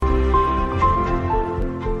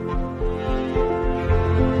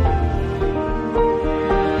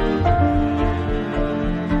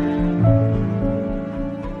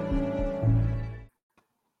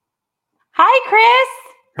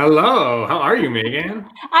Hello, how are you, Megan?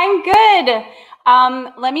 I'm good.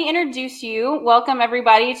 Let me introduce you. Welcome,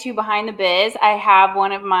 everybody, to Behind the Biz. I have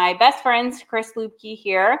one of my best friends, Chris Lupke,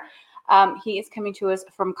 here. He is coming to us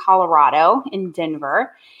from Colorado in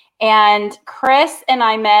Denver. And Chris and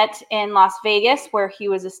I met in Las Vegas, where he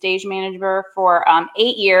was a stage manager for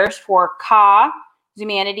 8 years for Ka,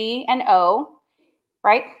 Zumanity, and O,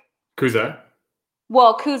 right? Kuza?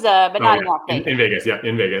 Well, Kuza, but not in yeah. Las Vegas. In Vegas, yeah.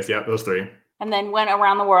 In Vegas, yeah. Those three. And then went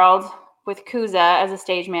around the world with Kuza as a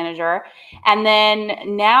stage manager. And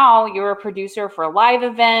then now you're a producer for live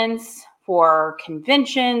events, for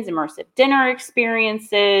conventions, immersive dinner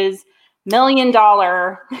experiences, $1 million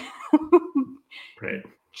Right.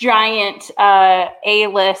 giant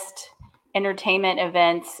A-list entertainment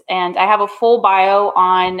events. And I have a full bio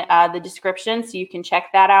on the description, so you can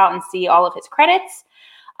check that out and see all of his credits.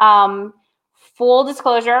 Full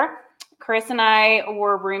disclosure, Chris and I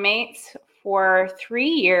were roommates for 3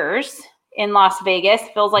 years in Las Vegas.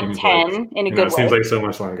 Feels like 10 in a good way. It seems like so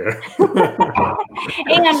much longer.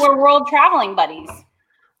 And we're world traveling buddies.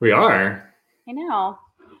 We are. I know.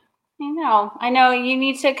 I know you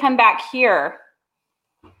need to come back here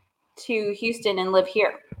to Houston and live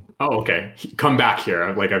here. Oh, okay. Come back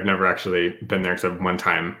here. Like I've never actually been there except one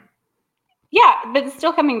time. Yeah, but it's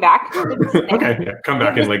still coming back. Okay, yeah. Come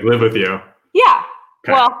back and like live with you. Yeah.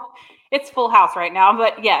 Okay. Well, it's full house right now,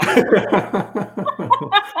 but yes.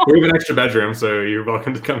 We have an extra bedroom, so you're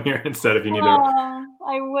welcome to come here instead if you need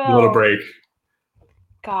I will. a little break.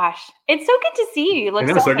 Gosh, it's so good to see you. You look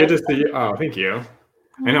so good to see you. Oh, thank you.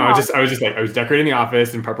 I know. I was decorating the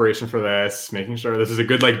office in preparation for this, making sure this is a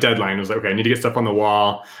good like deadline. I was like, okay, I need to get stuff on the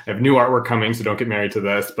wall. I have new artwork coming, so don't get married to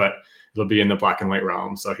this, but it'll be in the black and white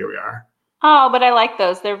realm. So here we are. Oh, but I like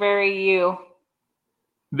those. They're very you.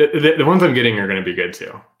 The ones I'm getting are going to be good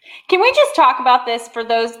too. Can we just talk about this for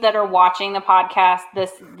those that are watching the podcast,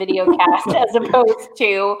 this video cast, as opposed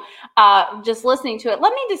to just listening to it?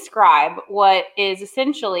 Let me describe what is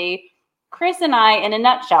essentially Chris and I in a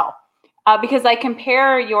nutshell. Because I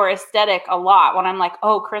compare your aesthetic a lot when I'm like,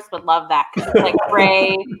 oh, Chris would love that because it's like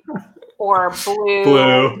gray or blue.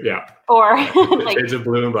 Blue, yeah. Or like shades of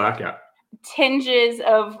blue and black, yeah. Tinges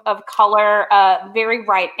of color, very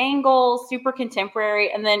right angle, super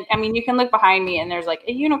contemporary. And then, I mean, you can look behind me and there's like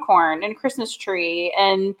a unicorn and a Christmas tree.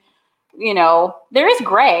 And, you know, there is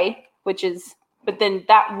gray, but then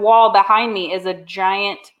that wall behind me is a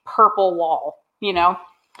giant purple wall, you know?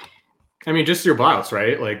 I mean, just your blouse,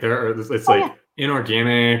 right? Like it's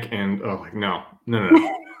inorganic and no.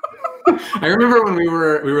 I remember when we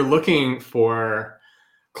were looking for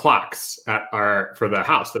clocks for the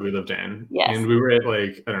house that we lived in. Yes. And we were at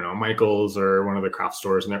like, I don't know, Michael's or one of the craft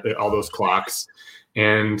stores and all those clocks.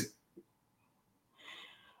 And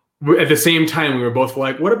at the same time, we were both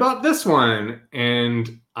like, what about this one?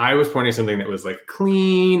 And I was pointing something that was like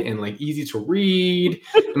clean and like easy to read.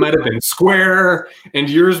 It might have been square. And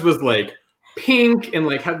yours was like pink and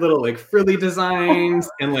like had little like frilly designs.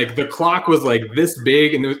 And like the clock was like this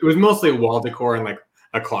big. And it was mostly wall decor and like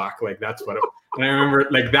a clock. Like that's what it was. And I remember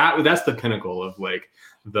like that's the pinnacle of like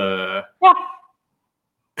the. Yeah.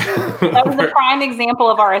 That was the prime example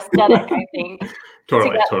of our aesthetic, I think.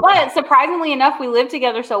 Totally. But surprisingly enough, we lived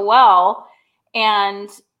together so well. And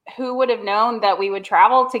who would have known that we would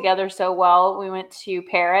travel together so well? We went to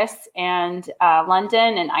Paris and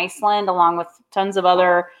London and Iceland, along with tons of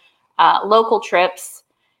other local trips.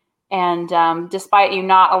 And despite you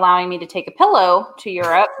not allowing me to take a pillow to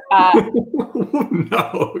Europe.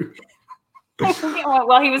 No.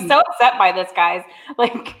 Well, he was so upset by this, guys.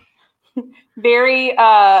 Like, very,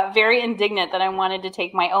 very indignant that I wanted to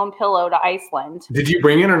take my own pillow to Iceland. Did you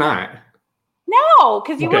bring it or not? No,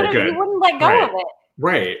 because you wouldn't let go of it.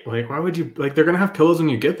 Right. Like, why would you? Like, they're gonna have pillows when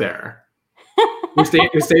you get there. We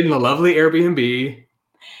stayed in a lovely Airbnb.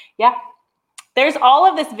 Yeah. There's all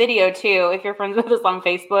of this video too, if you're friends with us on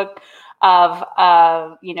Facebook, of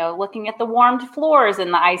looking at the warmed floors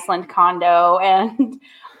in the Iceland condo. And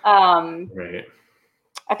right.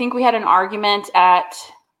 I think we had an argument at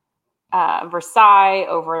Versailles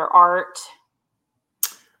over art.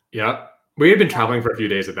 Yeah. We had been traveling for a few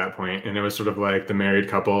days at that point, and it was sort of like the married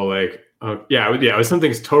couple, like, it was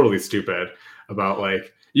something totally stupid about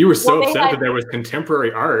like, you were so upset that there was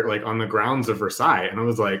contemporary art like on the grounds of Versailles. And I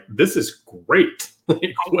was like, this is great.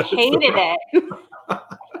 Like, I hated it.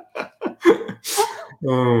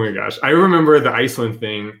 Oh my gosh. I remember the Iceland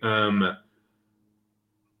thing.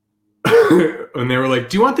 And they were like,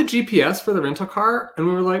 do you want the GPS for the rental car? And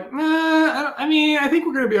we were like, I think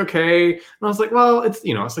we're going to be okay. And I was like, well, it's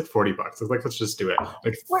like $40. I was like, let's just do it.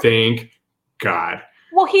 Like, thank God.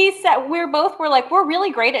 Well, he said we're like, we're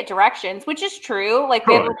really great at directions, which is true. Like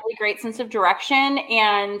we have a really great sense of direction.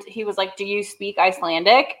 And he was like, do you speak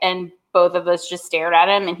Icelandic? And both of us just stared at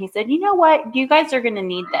him. And he said, you know what? You guys are going to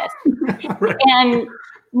need this. Right. And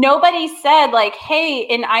nobody said like, hey,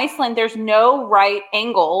 in Iceland, there's no right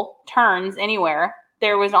angle turns anywhere.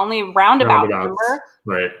 There was only roundabouts. Remember?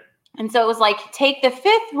 Right. And so it was like, take the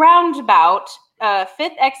fifth roundabout,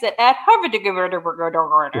 fifth exit at Harvard.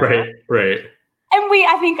 Right. And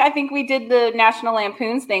I think we did the National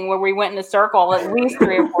Lampoon's thing where we went in a circle at least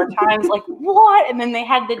 3 or 4 times. Like, what? And then they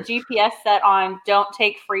had the GPS set on don't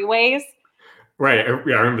take freeways. Right.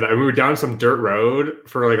 Yeah, I remember that. We were down some dirt road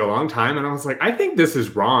for like a long time. And I was like, I think this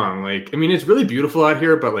is wrong. Like, I mean, it's really beautiful out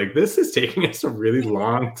here, but like this is taking us a really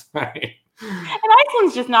long time. And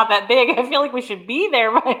Iceland's just not that big. I feel like we should be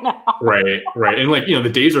there by now. Right. And like, the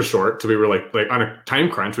days are short. So we were like on a time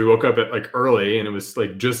crunch. We woke up at like early and it was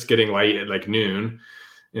like just getting light at like noon.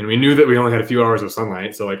 And we knew that we only had a few hours of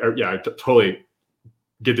sunlight. So like, I totally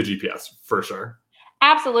get the GPS for sure.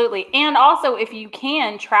 Absolutely. And also, if you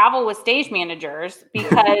can, travel with stage managers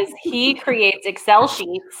because he creates Excel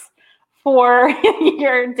sheets for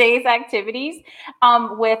your day's activities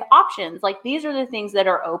with options. Like these are the things that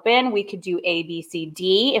are open. We could do A, B, C,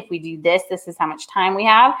 D. If we do this, this is how much time we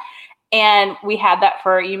have. And we had that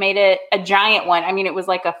you made it a giant one. I mean, it was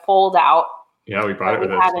like a fold out. Yeah, we bought it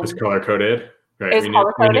with it's color coded. Right. We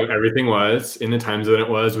knew everything was in the time zone it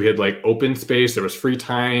was. We had like open space. There was free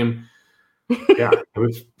time. Yeah, it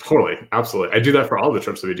was totally, absolutely. I do that for all the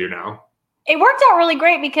trips that we do now. It worked out really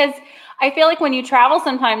great because I feel like when you travel,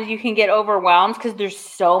 sometimes you can get overwhelmed because there's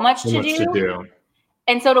so much to do.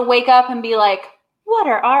 And so to wake up and be like, what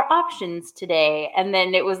are our options today? And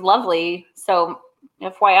then it was lovely. So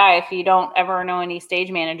FYI, if you don't ever know any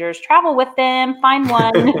stage managers, travel with them, find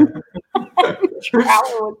one,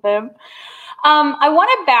 travel with them. I want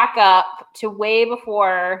to back up to way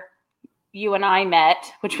before you and I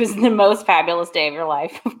met, which was the most fabulous day of your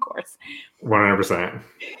life, of course. 100%.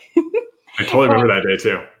 I totally remember that day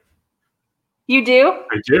too. You do?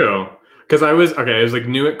 I do. Because I was like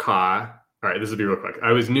new at KA. All right, this will be real quick.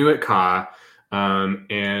 I was new at KA,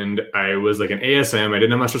 and I was like an ASM. I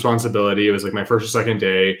didn't have much responsibility. It was like my first or second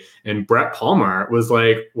day. And Brett Palmer was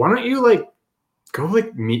like, why don't you like go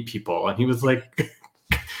like meet people? And he was like,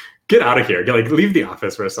 get out of here. Like leave the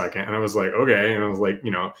office for a second. And I was like, okay. And I was like,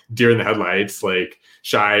 deer in the headlights, like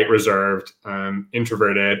shy, reserved,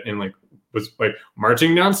 introverted, and like was like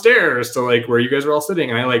marching downstairs to like where you guys were all sitting.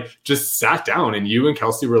 And I like just sat down and you and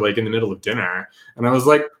Kelsey were like in the middle of dinner. And I was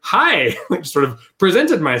like, hi, like sort of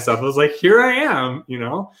presented myself. I was like, here I am,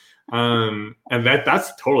 and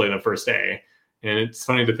that's totally the first day. And it's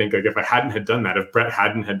funny to think like if I hadn't had done that, if Brett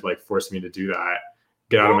hadn't had like forced me to do that,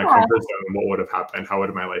 get out of my comfort zone, what would have happened? How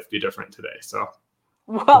would my life be different today? So,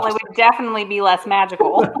 well, it would definitely be less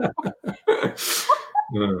magical.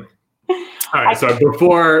 All right. So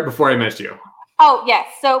before I met you. Oh, yes.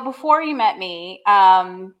 So before you met me,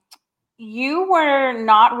 you were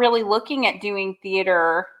not really looking at doing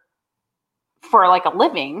theater for like a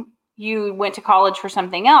living. You went to college for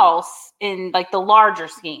something else in like the larger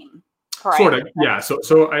scheme. Correct? Sort of. Yeah.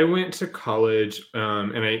 So I went to college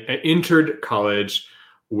and I entered college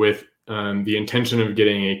with the intention of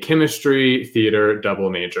getting a chemistry theater double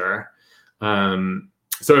major.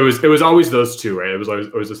 So it was always those two, right? It was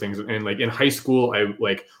always those things. And like in high school, I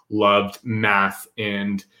like loved math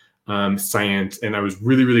and science, and I was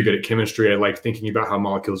really, really good at chemistry. I liked thinking about how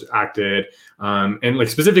molecules acted, and like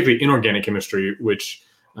specifically inorganic chemistry, which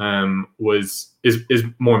is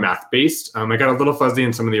more math based. I got a little fuzzy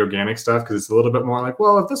in some of the organic stuff because it's a little bit more like,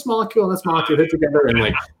 well, if this molecule and this molecule hit together in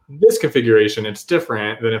like this configuration, it's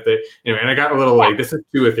different than if they, and I got a little like, this is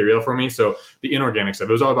too ethereal for me. So the inorganic stuff,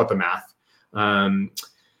 it was all about the math.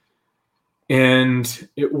 And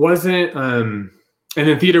it wasn't, and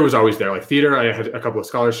then theater was always there. Like theater, I had a couple of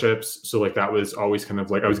scholarships. So like that was always kind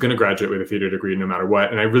of like, I was going to graduate with a theater degree no matter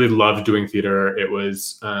what. And I really loved doing theater. It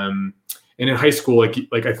was, and in high school,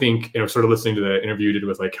 like I think, sort of listening to the interview you did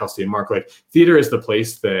with like Kelsey and Mark, like theater is the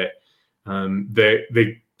place that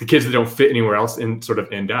the kids that don't fit anywhere else and sort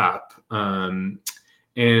of end up.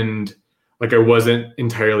 And like I wasn't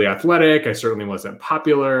entirely athletic. I certainly wasn't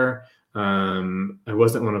popular. I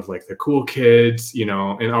wasn't one of like the cool kids,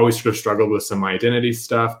 and always sort of struggled with some identity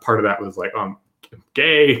stuff. Part of that was like, I'm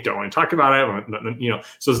gay, don't want to talk about it,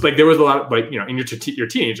 So it's like there was a lot of like, in your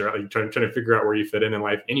teenager, like trying to figure out where you fit in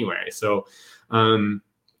life anyway. So, and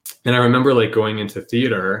I remember like going into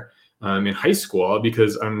theater in high school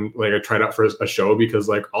because I tried out for a show because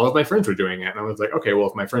like all of my friends were doing it, and I was like, okay, well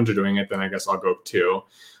if my friends are doing it, then I guess I'll go too.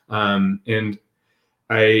 And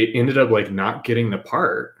I ended up like not getting the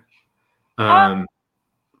part. Ah.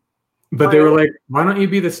 But they were like, why don't you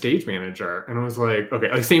be the stage manager? And I was like,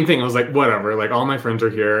 okay, like same thing. I was like, whatever. Like all my friends are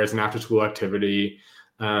here. It's an after school activity.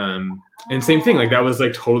 And same thing. Like that was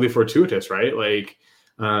like totally fortuitous, right? Like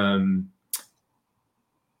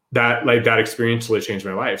that experience really changed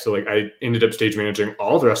my life. So like I ended up stage managing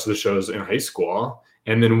all the rest of the shows in high school,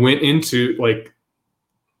 and then went into like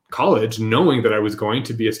college knowing that I was going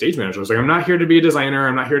to be a stage manager. I was like, I'm not here to be a designer.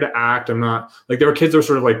 I'm not here to act. I'm not like, there were kids that were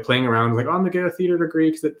sort of like playing around like, oh, I'm gonna get a theater degree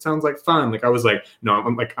because it sounds like fun. Like I was like, no,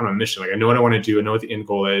 I'm like on a mission. Like I know what I want to do. I know what the end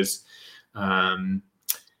goal is. And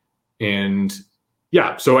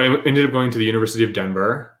yeah, so I ended up going to the University of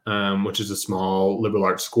Denver, which is a small liberal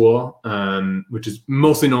arts school, which is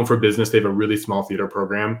mostly known for business. They have a really small theater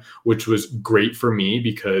program, which was great for me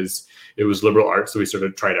because it was liberal arts. So we sort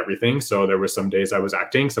of tried everything. So there were some days I was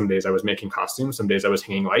acting, some days I was making costumes, some days I was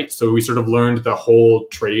hanging lights. So we sort of learned the whole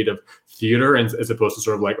trade of theater, and as opposed to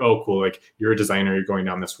sort of like, oh, cool, like you're a designer, you're going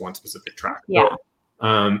down this one specific track. Yeah.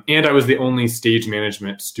 And I was the only stage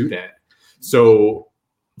management student. So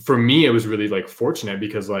for me, it was really like fortunate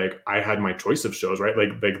because like I had my choice of shows, right?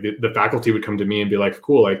 Like the faculty would come to me and be like,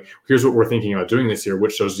 cool, like here's what we're thinking about doing this year.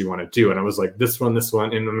 Which shows do you want to do? And I was like, this one,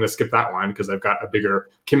 and I'm going to skip that one because I've got a bigger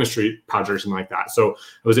chemistry project or something like that. So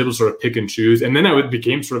I was able to sort of pick and choose. And then I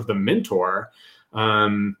became sort of the mentor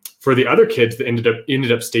for the other kids that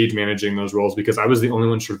ended up stage managing those roles because I was the only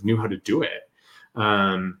one sort of knew how to do it.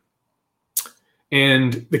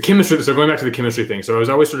 And the chemistry, so going back to the chemistry thing. So I was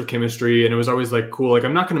always sort of chemistry, and it was always like, cool, like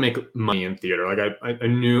I'm not going to make money in theater. Like I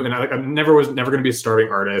knew, and I never was going to be a starving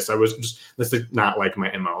artist. I was just, that's like not like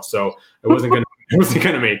my MO. So I wasn't going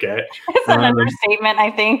to make it. It's an understatement,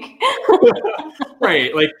 I think.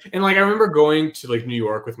 Right. Like, and like, I remember going to like New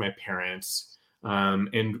York with my parents.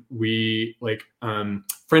 And we like,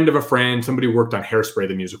 friend of a friend, somebody worked on Hairspray,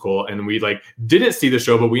 the musical, and we like didn't see the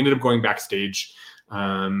show, but we ended up going backstage.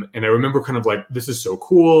 And I remember kind of like, this is so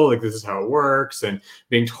cool. Like, this is how it works. And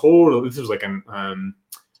being told, this was like I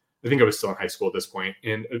think I was still in high school at this point.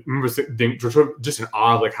 And I remember just in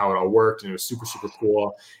awe of like how it all worked. And it was super, super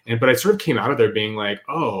cool. But I sort of came out of there being like,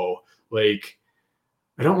 oh, like,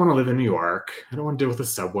 I don't want to live in New York. I don't want to deal with the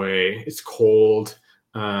subway. It's cold.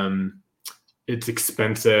 It's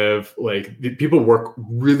expensive. Like people work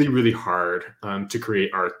really, really hard to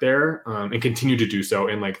create art there and continue to do so.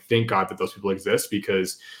 And like, thank God that those people exist,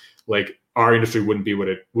 because like our industry wouldn't be what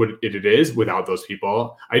it is without those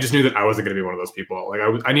people. I just knew that I wasn't going to be one of those people.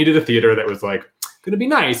 Like I needed a theater that was like going to be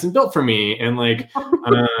nice and built for me. And like,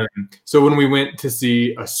 so when we went to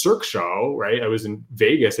see a Cirque show, right, I was in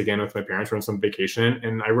Vegas again with my parents. We're on some vacation.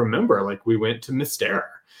 And I remember like we went to Mystere.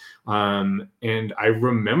 And I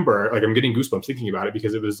remember like I'm getting goosebumps thinking about it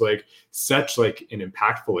because it was like such like an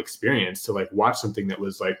impactful experience to like watch something that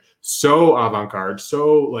was like so avant-garde,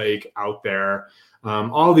 so like out there,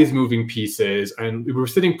 all these moving pieces, and we were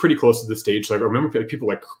sitting pretty close to the stage. So I remember people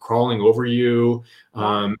like crawling over you,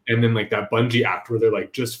 and then like that bungee act where they're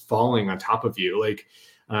like just falling on top of you. Like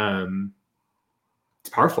it's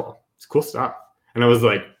powerful. It's cool stuff. And I was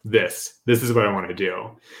like, this is what I want to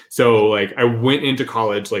do. So like I went into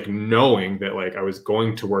college like knowing that like I was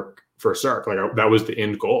going to work for Cirque. Like that was the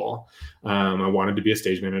end goal. I wanted to be a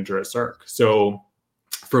stage manager at Cirque. So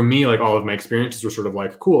for me, like all of my experiences were sort of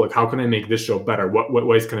like, cool, like how can I make this show better? What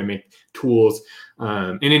ways can I make tools?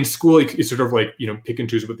 And in school, you sort of like, pick and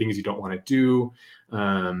choose what things you don't want to do.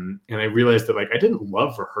 And I realized that like I didn't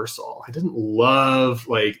love rehearsal. I didn't love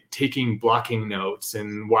like blocking notes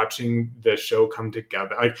and watching the show come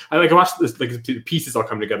together. Like I watched this, like the pieces all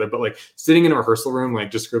come together, but like sitting in a rehearsal room,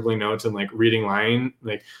 like just scribbling notes and like reading line,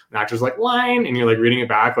 like an actor's like line, and you're like reading it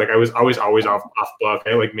back. Like I was always off book.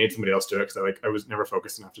 I like made somebody else do it because I was never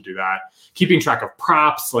focused enough to do that. Keeping track of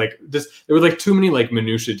props, like there were like too many like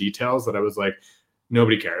minutia details that I was like,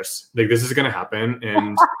 nobody cares. Like this is going to happen.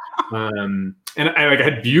 And, and I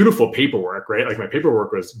had beautiful paperwork, right? Like my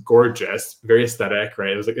paperwork was gorgeous, very aesthetic,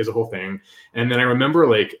 right? It was a whole thing. And then I remember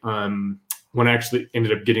like, when I actually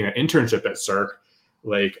ended up getting an internship at Cirque,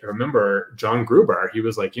 like I remember John Gruber, he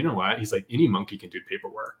was like, you know what? He's like, any monkey can do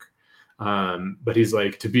paperwork. But he's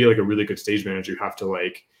like, to be like a really good stage manager, you have to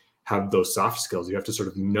like have those soft skills. You have to sort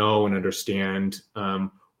of know and understand,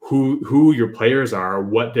 who your players are,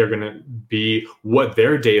 what they're going to be, what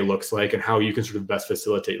their day looks like, and how you can sort of best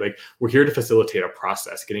facilitate. Like we're here to facilitate a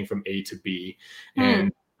process, getting from A to B.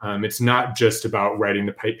 And it's not just about writing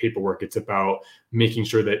the paperwork. It's about making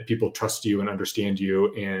sure that people trust you and understand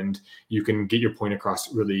you, and you can get your point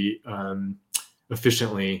across really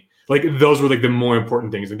efficiently. like those were like the more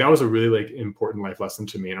important things. And that was a really like important life lesson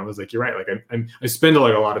to me. And I was like, you're right. Like I spend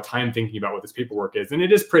like a lot of time thinking about what this paperwork is, and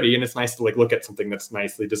it is pretty, and it's nice to like look at something that's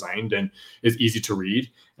nicely designed and is easy to read.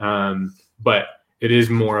 But it is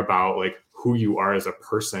more about like who you are as a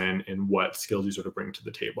person and what skills you sort of bring to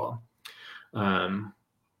the table.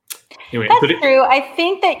 Anyway, that's true. I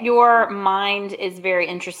think that your mind is very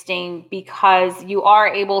interesting because you are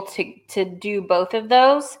able to do both of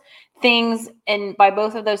those things. And by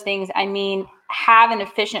both of those things, I mean, have an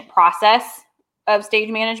efficient process of stage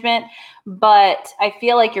management. But I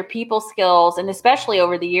feel like your people skills, and especially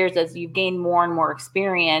over the years, as you've gained more and more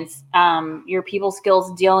experience, your people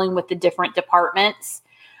skills dealing with the different departments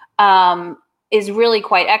is really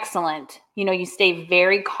quite excellent. You know, you stay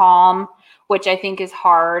very calm, which I think is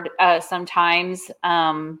hard sometimes,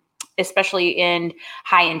 especially in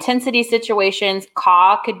high intensity situations.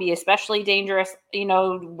 CAW could be especially dangerous. You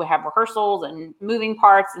know, we have rehearsals and moving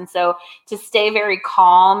parts. And so to stay very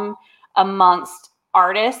calm amongst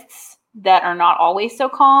artists that are not always so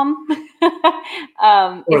calm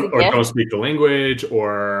or don't speak the language,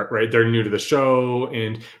 or right, they're new to the show.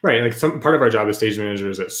 And right, like some part of our job as stage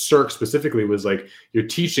managers at Cirque specifically was like you're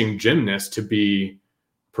teaching gymnasts to be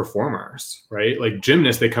performers, right? Like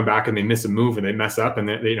gymnasts, they come back and they miss a move and they mess up, and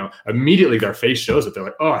they you know, immediately their face shows it. They're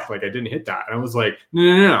like, oh, like I didn't hit that. And I was like,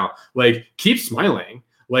 no, like keep smiling.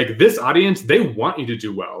 Like this audience, they want you to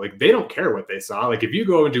do well. Like they don't care what they saw. Like if you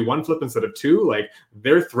go and do one flip instead of two, like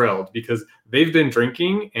they're thrilled because they've been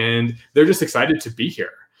drinking and they're just excited to be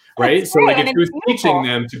here. Right. That's so true, like and if you're it's teaching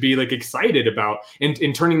them to be like excited about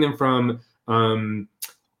and turning them from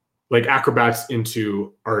like acrobats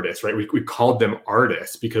into artists, right? We called them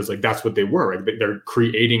artists because like that's what they were. Right? They're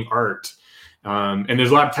creating art. And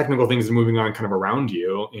there's a lot of technical things moving on kind of around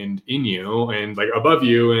you and in you and like above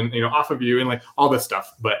you and, you know, off of you and like all this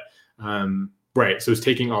stuff. But right. So it's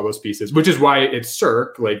taking all those pieces, which is why it's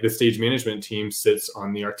Cirque, like the stage management team sits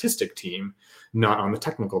on the artistic team, not on the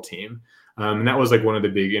technical team. And that was like one of the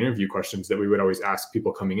big interview questions that we would always ask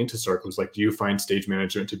people coming into Cirque was like, do you find stage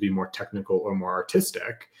management to be more technical or more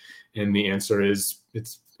artistic? And the answer is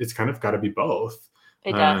it's kind of got to be both.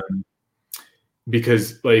 It does.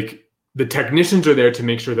 Because like the technicians are there to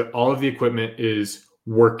make sure that all of the equipment is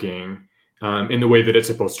working in the way that it's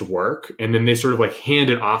supposed to work. And then they sort of like hand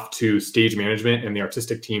it off to stage management and the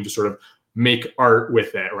artistic team to sort of make art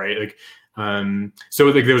with it, right? Like, so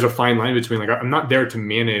like there was a fine line between like, I'm not there to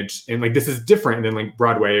manage, and like this is different than like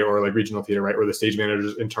Broadway or like regional theater, right? Where the stage manager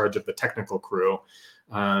is in charge of the technical crew.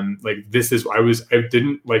 Like this is, I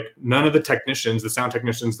didn't like none of the technicians, the sound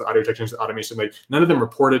technicians, the audio technicians, the automation, like none of them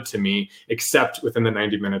reported to me except within the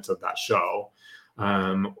 90 minutes of that show.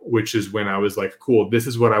 Which is when I was like, cool, this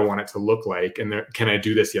is what I want it to look like. And can I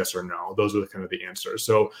do this? Yes or no? Those were kind of the answers.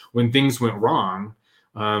 So when things went wrong,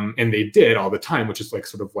 and they did all the time, which is like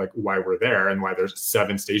sort of like why we're there and why there's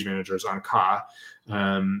 7 stage managers on CA.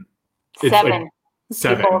 Seven.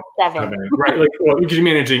 Right? Like, well, because you're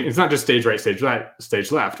managing, it's not just stage right, stage left, stage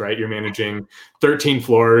left, right? You're managing 13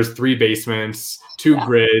 floors, 3 basements, 2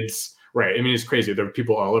 grids, right? I mean, it's crazy. There are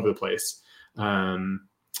people all over the place.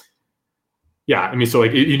 Yeah, I mean, so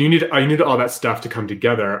like you need all that stuff to come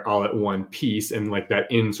together all at one piece, and like that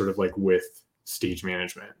in sort of like with stage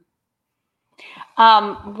management.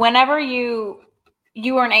 Whenever you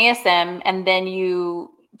were an ASM, and then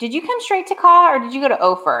did you come straight to CA or did you go to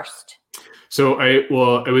O first? So I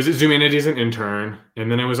was at Zumanity as an intern,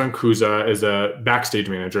 and then I was on Kuza as a backstage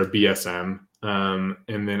manager, a BSM.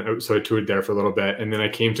 And then so I toured there for a little bit, and then I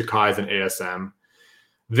came to CA as an ASM.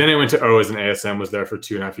 Then I went to O as an ASM, was there for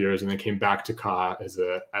 2.5 years, and then came back to CA as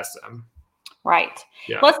a SM. Right.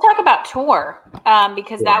 Yeah. Let's talk about tour,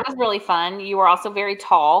 because that was really fun. You were also very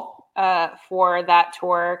tall for that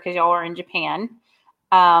tour because y'all were in Japan.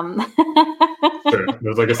 Sure. It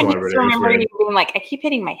was like a celebrity. I just remember you being like, I keep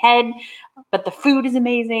hitting my head, but the food is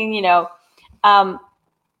amazing, you know.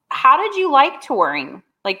 How did you like touring?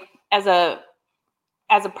 Like as a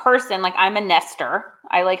person, like I'm a nester.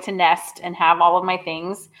 I like to nest and have all of my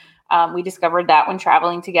things. We discovered that when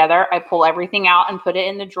traveling together. I pull everything out and put it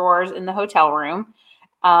in the drawers in the hotel room.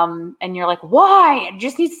 And you're like, why? It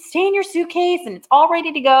just needs to stay in your suitcase and it's all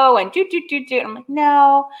ready to go. And do. And I'm like,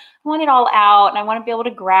 no, I want it all out and I want to be able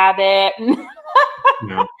to grab it.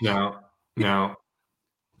 No.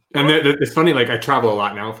 And it's funny, like I travel a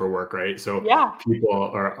lot now for work, right? So yeah,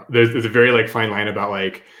 there's a very like fine line about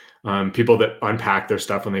like people that unpack their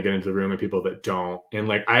stuff when they get into the room and people that don't. And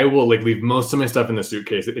like I will like leave most of my stuff in the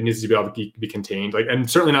suitcase. It needs to be able to be contained. Like, and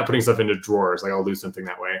certainly not putting stuff into drawers. Like I'll lose something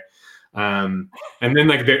that way. And then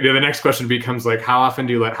like the next question becomes like, how often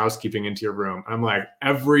do you let housekeeping into your room? I'm like,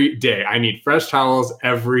 every day. I need fresh towels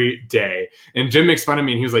every day. And Jim makes fun of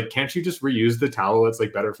me and he was like, can't you just reuse the towel? It's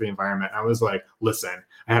like better for the environment. I was like, listen,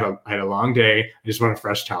 I had a long day. I just want a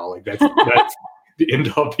fresh towel. Like that's the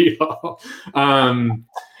end all be all.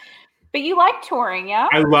 But you like touring, yeah?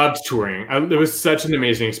 I loved touring. It was such an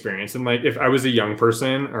amazing experience. And like, if I was a young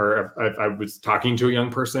person or if I was talking to a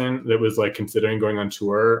young person that was like considering going on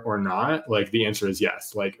tour or not, like the answer is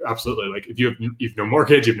yes. Like, absolutely. Like if you've no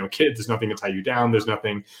mortgage, you have no kids, there's nothing to tie you down. There's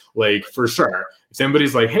nothing like for sure. If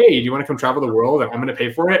somebody's like, hey, do you want to come travel the world and I'm going to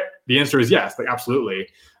pay for it? The answer is yes. Like, absolutely.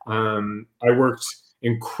 I worked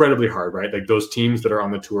incredibly hard, right? Like those teams that are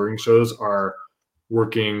on the touring shows are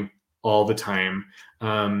working all the time.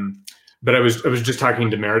 But I was just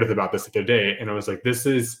talking to Meredith about this the other day, and I was like,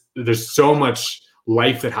 there's so much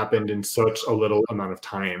life that happened in such a little amount of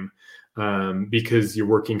time, because you're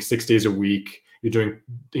working 6 days a week, you're doing,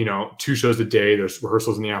 2 shows a day, there's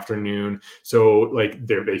rehearsals in the afternoon. So like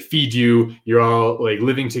they feed you, you're all like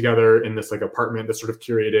living together in this like apartment that's sort of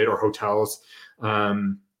curated or hotels.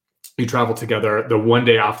 You travel together. The one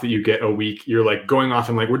day off that you get a week, you're like going off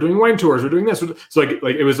and like, we're doing wine tours, we're doing this. So like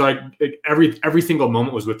it was like every single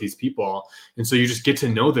moment was with these people. And so you just get to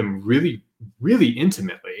know them really, really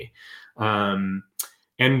intimately. And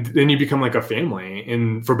then you become like a family,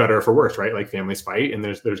 and for better or for worse, right? Like families fight and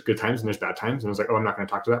there's good times and there's bad times. And I was like, oh, I'm not going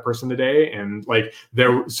to talk to that person today. And like,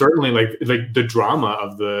 there certainly like the drama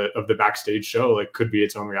of the backstage show, like could be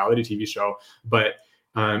its own reality TV show. But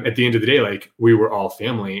at the end of the day, like we were all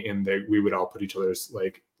family, and we would all put each other's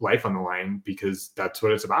like life on the line because that's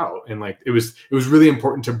what it's about. And like it was really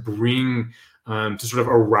important to bring to sort of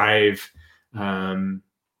arrive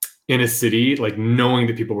in a city, like knowing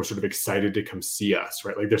that people were sort of excited to come see us,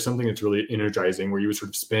 right? Like there's something that's really energizing where you would sort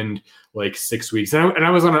of spend like 6 weeks, and I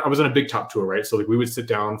was on a big top tour, right? So like we would sit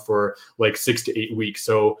down for like 6 to 8 weeks.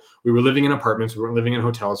 So we were living in apartments, we weren't living in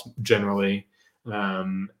hotels generally.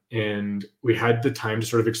 And we had the time to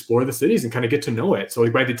sort of explore the cities and kind of get to know it. So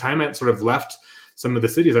like by the time I sort of left some of the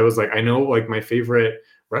cities, I was like, I know like my favorite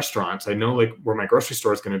restaurants. I know like where my grocery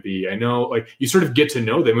store is going to be. I know like you sort of get to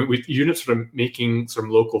know them. You end up sort of making some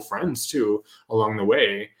local friends too along the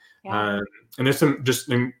way. Yeah. And there's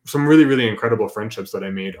some really, really incredible friendships that I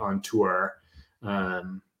made on tour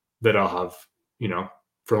that I'll have,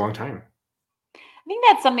 for a long time. I think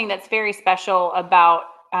that's something that's very special about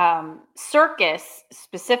circus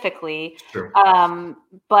specifically, sure.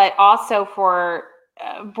 But also for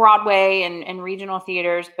Broadway and regional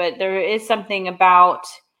theaters. But there is something about,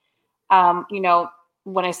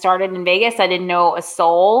 when I started in Vegas, I didn't know a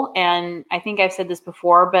soul. And I think I've said this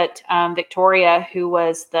before, but Victoria, who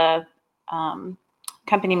was the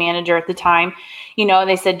company manager at the time,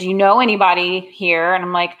 they said, do you know anybody here? And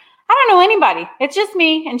I'm like, I don't know anybody. It's just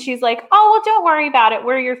me. And she's like, oh, well, don't worry about it.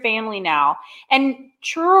 We're your family now. And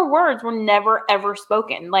truer words were never, ever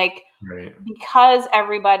spoken. Like, right. Because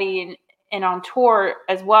everybody and on tour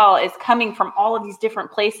as well is coming from all of these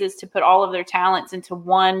different places to put all of their talents into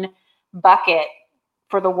one bucket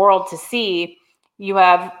for the world to see, you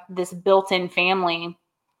have this built-in family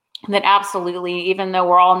that absolutely, even though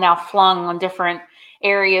we're all now flung on different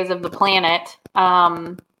areas of the planet,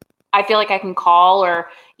 I feel like I can call or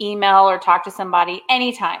email or talk to somebody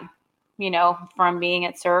anytime, from being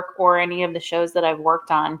at Cirque or any of the shows that I've worked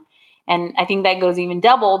on. And I think that goes even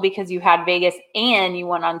double because you had Vegas and you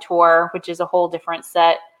went on tour, which is a whole different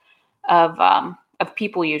set of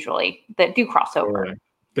people usually that do cross over. Yeah.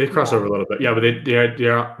 They cross over a little bit. Yeah, but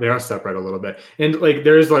they are separate a little bit. And like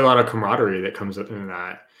there is a lot of camaraderie that comes in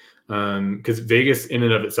that. Because Vegas in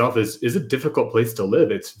and of itself is a difficult place to live.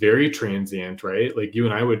 It's very transient, right? Like you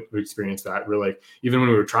and I would experience that. We're like, even when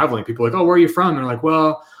we were traveling, people are like, oh, where are you from? And they're like,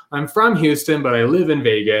 well, I'm from Houston, but I live in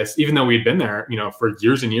Vegas, even though we'd been there, for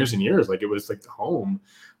years and years and years. Like it was like the home.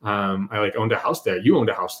 I like owned a house there. You owned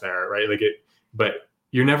a house there, right? Like but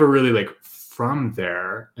you're never really like from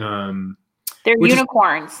there. They're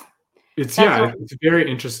unicorns. It's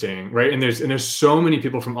very interesting, right? And there's so many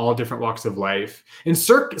people from all different walks of life. And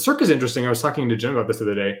Cirque is interesting. I was talking to Jim about this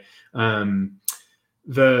the other day.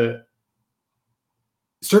 The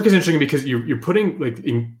Cirque is interesting because you're putting like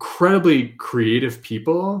incredibly creative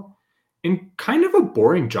people in kind of a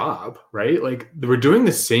boring job, right? Like we're doing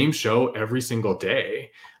the same show every single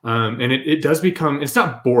day. And it does become, it's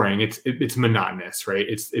not boring. It's monotonous, right?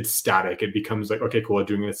 It's static. It becomes like, okay, cool, I'm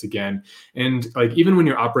doing this again. And like, even when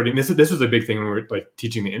you're operating, this was a big thing when we were like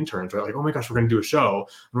teaching the interns, right? Like, oh my gosh, we're going to do a show.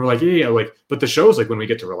 And we're like, yeah, like, but the show is like when we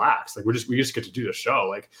get to relax, like we just get to do the show.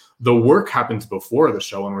 Like the work happens before the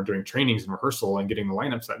show when we're doing trainings and rehearsal and getting the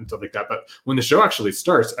lineup set and stuff like that. But when the show actually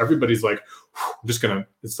starts, everybody's like, I'm just gonna,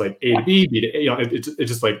 it's like A to B, B to A, you know, it's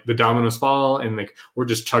just like the dominoes fall and like, we're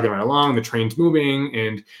just chugging right along, the train's moving,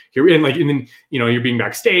 and and then, you know, you're being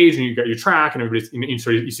backstage and you got your track and everybody's,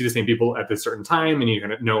 you see the same people at this certain time and you're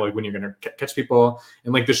going to know like when you're going to catch people.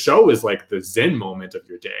 And like the show is like the Zen moment of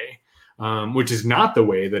your day, which is not the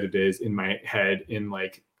way that it is in my head in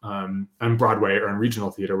like, on Broadway or in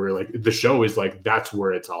regional theater, where like the show is like, that's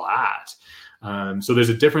where it's all at. So there's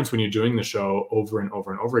a difference when you're doing the show over and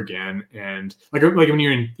over and over again. And like when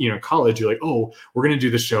you're in, you know, college, you're like, oh, we're going to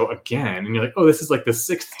do the show again. And you're like, oh, this is like the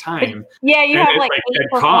 6th time. Yeah. You and have like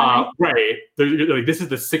at CAW, right. You're like, this is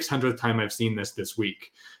the 600th time I've seen this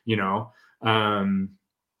week, you know? I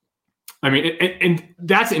mean, and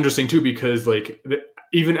that's interesting too, because like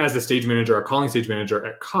even as a stage manager or calling stage manager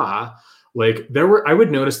at CAW, like I would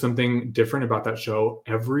notice something different about that show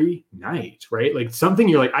every night, right? Like something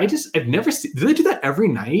you're like, I've never seen, do they do that every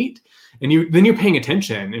night? And then you're paying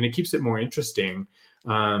attention and it keeps it more interesting.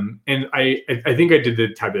 And I think I did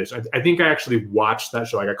the tabulation. I think I actually watched that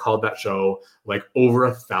show. Like I called that show like over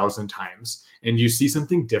 1,000 times, and you see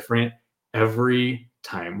something different every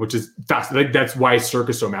time, which is fast. Like that's why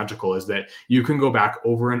Cirque is so magical, is that you can go back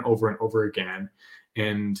over and over and over again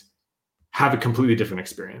and have a completely different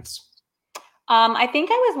experience. I think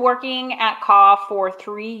I was working at CAW for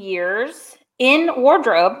 3 years in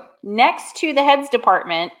wardrobe next to the heads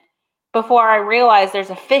department before I realized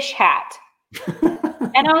there's a fish hat.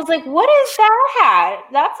 And I was like, what is that hat?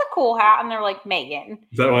 That's a cool hat. And they're like, Megan.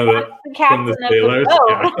 Is that one of the captain the sailors?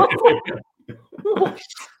 Yeah.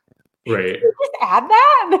 Right. Did you just add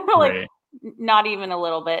that? And they're like, right. Not even a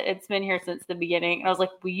little bit. It's been here since the beginning. And I was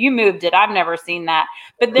like, well, you moved it. I've never seen that.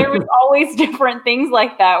 But there was always different things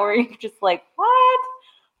like that where you're just like, what?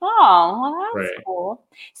 Oh, well, that's cool.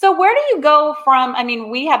 So where do you go from? I mean,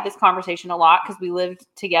 we had this conversation a lot because we lived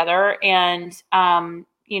together, and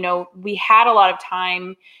you know, we had a lot of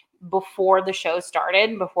time before the show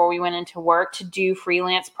started, before we went into work, to do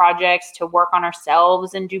freelance projects, to work on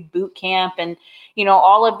ourselves and do boot camp and, you know,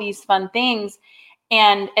 all of these fun things.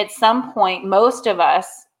 And at some point, most of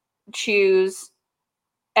us choose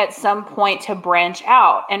at some point to branch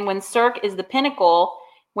out. And when Cirque is the pinnacle,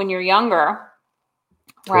 when you're younger,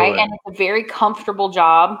 right? And it's a very comfortable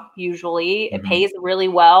job, usually. It pays really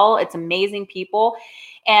well. It's amazing people.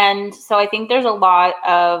 And so I think there's a lot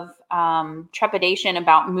of trepidation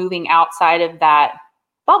about moving outside of that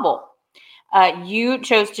bubble. You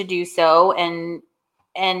chose to do so, and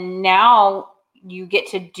now you get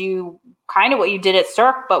to do kind of what you did at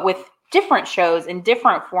Cirque, but with different shows and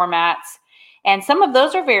different formats. And some of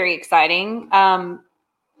those are very exciting.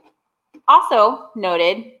 Also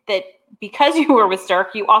noted that because you were with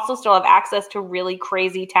Cirque, you also still have access to really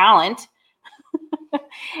crazy talent.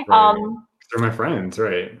 Right. They're my friends,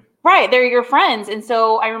 right? Right. They're your friends. And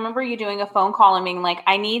so I remember you doing a phone call and being like,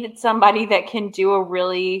 I need somebody that can do a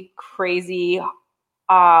really crazy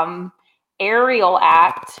aerial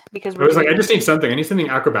act, because I was like, I just need something. I need something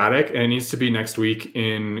acrobatic, and it needs to be next week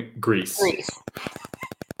in Greece.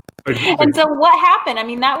 And so what happened? I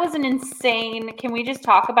mean, that was an insane. Can we just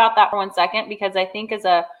talk about that for 1 second? Because I think as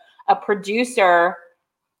a producer,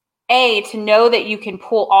 to know that you can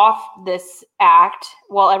pull off this act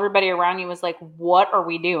while everybody around you was like, what are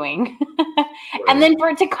we doing? And then for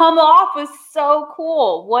it to come off was so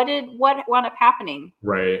cool. What wound up happening?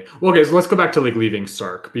 Right. Well, okay, so let's go back to like leaving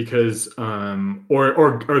Cirque, because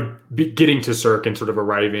getting to Cirque and sort of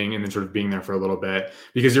arriving and then sort of being there for a little bit,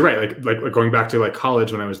 because you're right, like going back to like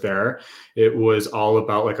college when I was there, it was all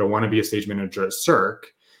about like, I want to be a stage manager at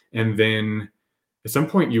Cirque. And then at some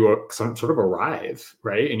point you sort of arrive,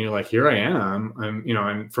 right? And you're like, here I am.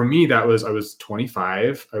 And for me, I was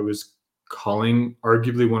 25. I was calling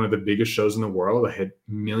arguably one of the biggest shows in the world. I had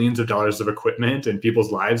millions of dollars of equipment and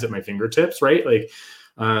people's lives at my fingertips, right? Like,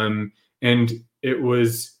 and it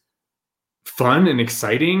was fun and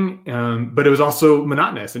exciting, but it was also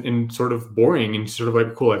monotonous and sort of boring and sort of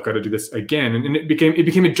like, cool, I've got to do this again. And it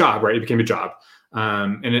became a job, right? It became a job.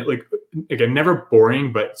 And it, like, again, never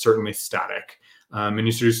boring, but certainly static. And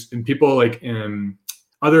you sort of, and people like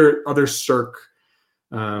other Cirque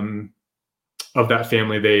of that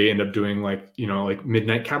family, they end up doing like, like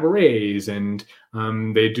midnight cabarets, and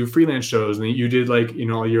they do freelance shows, and you did like,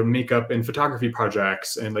 your makeup and photography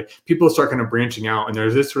projects, and like people start kind of branching out, and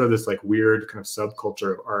there's this sort of this like weird kind of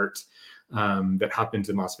subculture of art that happens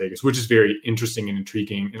in Las Vegas, which is very interesting and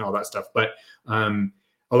intriguing and all that stuff. But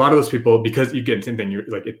a lot of those people, because you get the same thing, you're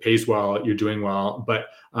like, it pays well, you're doing well. But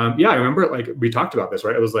yeah, I remember like we talked about this,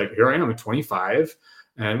 right? It was like, here I am at 25,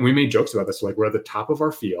 and we made jokes about this. So, like, we're at the top of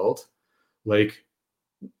our field. Like,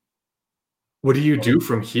 what do you do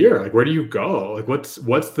from here? Like, where do you go? Like, what's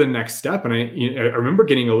the next step? And I remember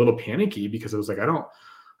getting a little panicky because I was like, I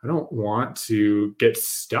don't want to get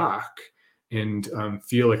stuck and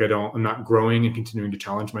feel like I'm not growing and continuing to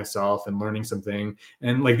challenge myself and learning something.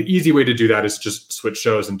 And like the easy way to do that is just switch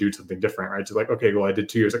shows and do something different, right? So like, okay, well, I did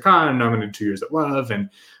 2 years at Con, now I'm going to do 2 years at Love, and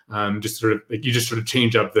just sort of like, you just sort of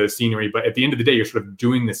change up the scenery. But at the end of the day, you're sort of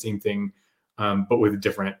doing the same thing, but with a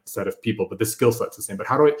different set of people. But the skill set's the same. But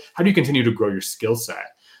how do you continue to grow your skill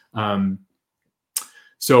set?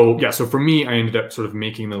 So for me, I ended up sort of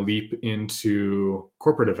making the leap into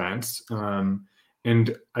corporate events.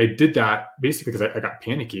 And I did that basically because I got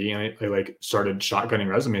panicky, and I like started shotgunning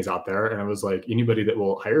resumes out there. And I was like, anybody that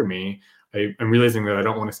will hire me, I'm realizing that I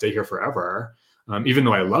don't want to stay here forever, even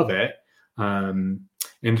though I love it. And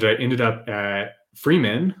I ended up at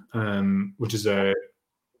Freeman, which is a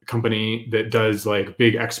company that does like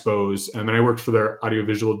big expos. And I worked for their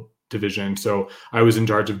audiovisual division. So I was in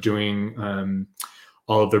charge of doing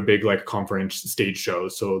all of their big like conference stage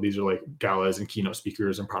shows. So these are like galas and keynote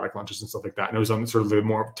speakers and product launches and stuff like that. And it was on sort of the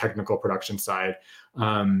more technical production side.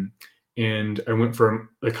 And I went from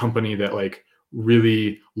a company that like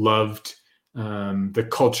really loved the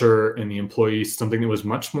culture and the employees, something that was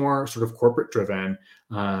much more sort of corporate driven.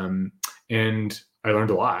 And I learned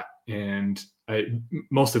a lot. And I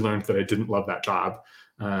mostly learned that I didn't love that job.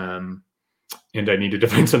 And I needed to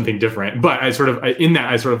find something different. But I sort of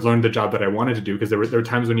learned the job that I wanted to do, because there were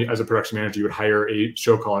times when you, as a production manager, you would hire a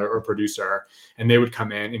show caller or a producer, and they would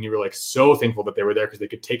come in, and you were like so thankful that they were there, because they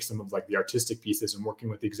could take some of like the artistic pieces and working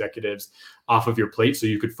with the executives off of your plate, so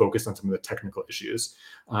you could focus on some of the technical issues.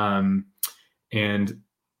 And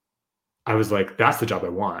I was like, that's the job I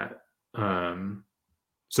want.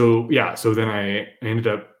 So then I ended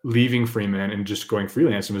up leaving Freeman and just going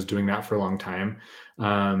freelance, and was doing that for a long time.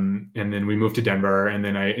 And then we moved to Denver, and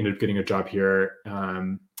then I ended up getting a job here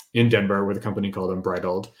in Denver with a company called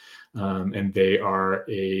Unbridled. And they are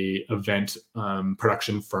a event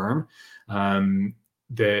production firm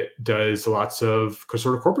that does lots of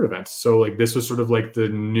sort of corporate events. So like this was sort of like the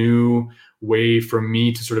new way for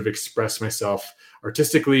me to sort of express myself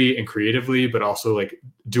artistically and creatively, but also like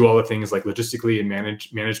do all the things like logistically and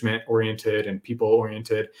management oriented and people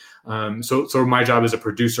oriented. So my job as a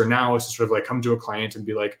producer now is to sort of like come to a client and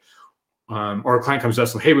be like, or a client comes to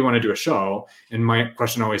us and, hey, we want to do a show. And my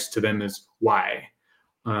question always to them is, why?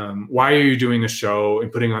 Why are you doing a show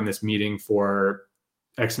and putting on this meeting for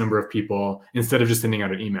X number of people instead of just sending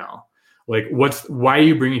out an email? Like, why are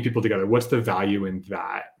you bringing people together? What's the value in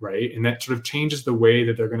that, right? And that sort of changes the way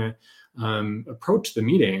that they're going to approach the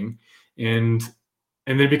meeting. And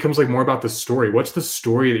then it becomes like more about the story. What's the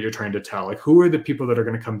story that you're trying to tell? Like, who are the people that are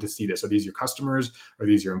going to come to see this? Are these your customers? Are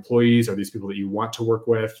these your employees? Are these people that you want to work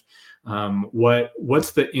with?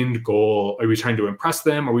 What's the end goal? Are we trying to impress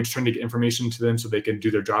them? Are we just trying to get information to them so they can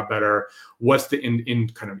do their job better? What's the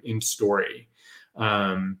end story?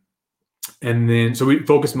 And then, so we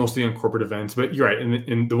focus mostly on corporate events, but you're right.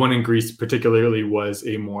 And the one in Greece particularly was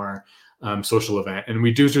a more social event. And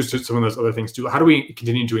we do some of those other things too. How do we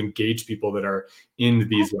continue to engage people that are in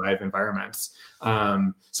these live environments?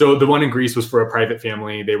 So the one in Greece was for a private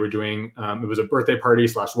family. They were doing, it was a birthday party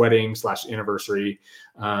 / wedding / anniversary.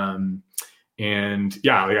 And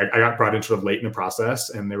yeah, like I got brought in sort of late in the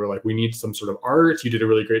process, and they were like, we need some sort of art. You did a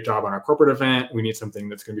really great job on our corporate event. We need something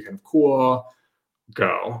that's going to be kind of cool.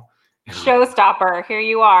 Go. Showstopper, here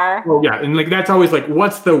you are. Oh yeah, and like that's always like,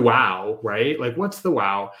 what's the wow, right? Like, what's the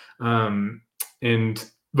wow?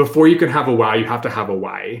 And before you can have a wow, you have to have a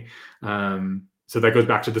why. So that goes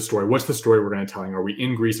back to the story. What's the story we're going to telling? Are we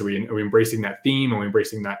in Greece? Are we embracing that theme? Are we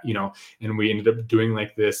embracing that? And we ended up doing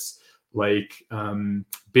like this, like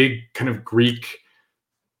big kind of Greek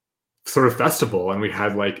sort of festival, and we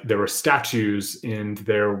had like, there were statues, and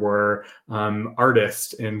there were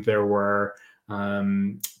artists, and there were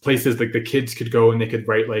places like the kids could go and they could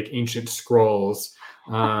write like ancient scrolls.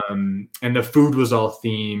 And the food was all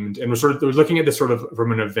themed, and we're looking at this sort of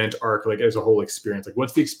from an event arc, like as a whole experience, like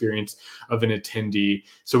what's the experience of an attendee.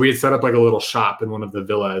 So we had set up like a little shop in one of the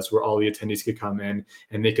villas where all the attendees could come in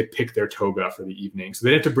and they could pick their toga for the evening. So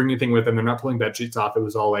they didn't have to bring anything with them. They're not pulling bed sheets off. It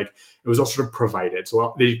was all sort of provided.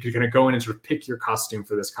 So they could kind of go in and sort of pick your costume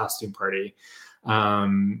for this costume party.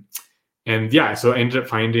 And yeah, so I ended up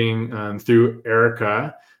finding through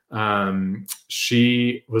Erica.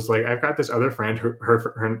 She was like, I've got this other friend,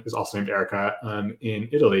 her is also named Erica, in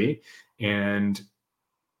Italy, and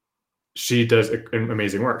she does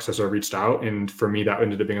amazing work. So I sort of reached out, and for me, that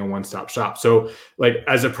ended up being a one-stop shop. So like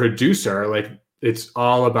as a producer, like it's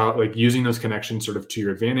all about like using those connections sort of to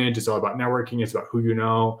your advantage. It's all about networking. It's about who you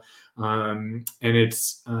know. And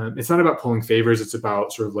it's not about pulling favors. It's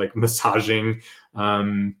about sort of like massaging,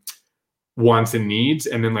 wants and needs,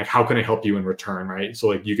 and then like how can I help you in return, right? So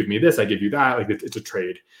like you give me this, I give you that, like it's a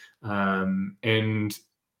trade. And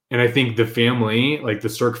I think the family, like the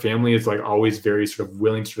Cirque family, is like always very sort of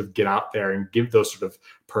willing to sort of get out there and give those sort of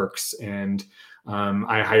perks. And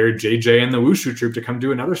I hired JJ and the Wushu troupe to come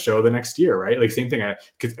do another show the next year, right? Like same thing,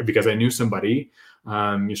 because I knew somebody.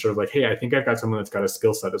 You're sort of like, hey, I think I've got someone that's got a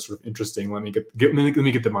skill set that's sort of interesting. Let me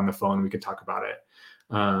get them on the phone. We can talk about it.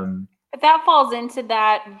 But that falls into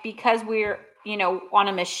that because we're, on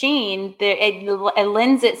a machine, it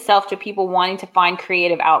lends itself to people wanting to find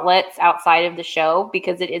creative outlets outside of the show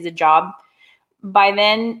because it is a job by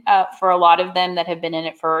then for a lot of them that have been in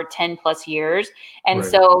it for 10 plus years. And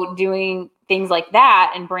Right. So doing things like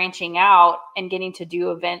that and branching out and getting to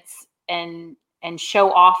do events and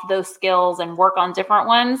show off those skills and work on different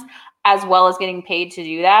ones, as well as getting paid to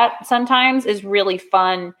do that sometimes, is really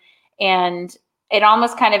fun. And it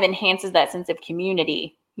almost kind of enhances that sense of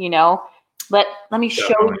community, Let me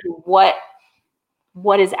show you what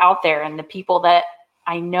is out there and the people that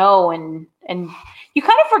I know, and you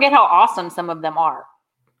kind of forget how awesome some of them are,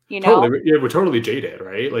 Totally. Yeah, we're totally jaded,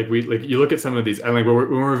 right? Like you look at some of these, and like when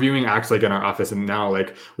we're reviewing acts like in our office, and now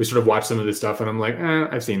like we sort of watch some of this stuff, and I'm like,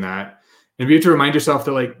 I've seen that. And you have to remind yourself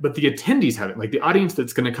that like, but the attendees haven't. Like the audience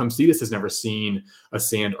that's going to come see this has never seen a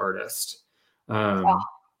sand artist.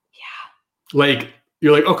 Like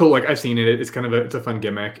you're like, oh, cool. Like I've seen it. It's kind of it's a fun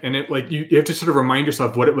gimmick. And it like, you have to sort of remind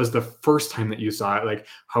yourself what it was the first time that you saw it, like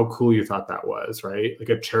how cool you thought that was, right? Like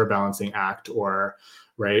a chair balancing act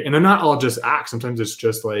right. And they're not all just acts. Sometimes it's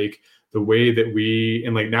just like the way that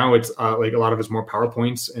and like now it's like a lot of it's more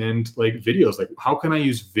PowerPoints and like videos. Like how can I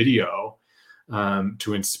use video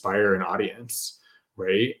to inspire an audience?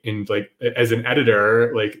 Right. And like as an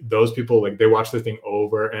editor, like those people, like they watch the thing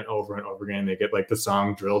over and over and over again. They get like the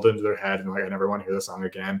song drilled into their head and like, I never want to hear the song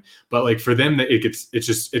again. But like for them, it's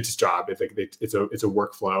a job. It's like, it's a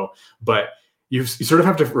workflow, but you sort of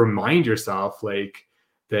have to remind yourself like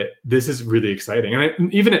that this is really exciting.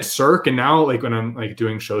 And even at Cirque, and now like when I'm like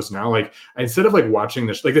doing shows now, like instead of like watching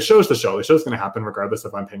the show's the show's going to happen regardless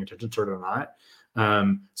if I'm paying attention to it or not.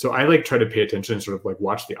 So I like try to pay attention and sort of like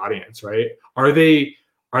watch the audience, right? Are they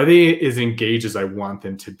as engaged as I want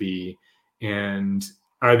them to be? And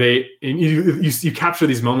are they, and you capture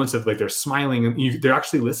these moments of like, they're smiling and they're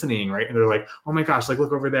actually listening, right? And they're like, oh my gosh, like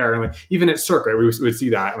look over there. And like, even at Cirque, right? We would see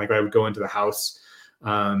that. And like, I would go into the house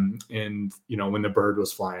and when the bird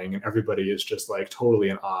was flying and everybody is just like totally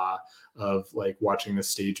in awe of like watching the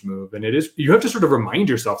stage move. And you have to sort of remind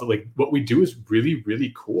yourself that like what we do is really,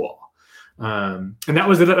 really cool. And that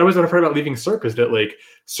was what I heard about leaving Cirque, is that like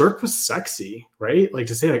Cirque was sexy, right? Like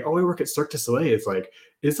to say like, oh, I work at Cirque du Soleil,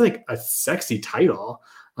 it's like a sexy title.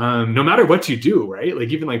 No matter what you do, right? Like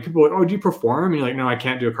even like people are like, oh, do you perform? And you're like, no, I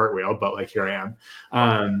can't do a cartwheel, but like here I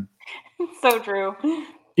am. So true.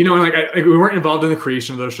 And like we weren't involved in the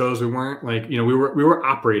creation of those shows. We weren't like, we were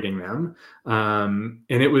operating them. And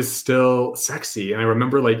it was still sexy. And I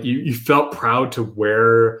remember like you felt proud to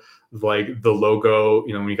wear like the logo,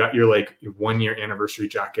 when you got your like 1 year anniversary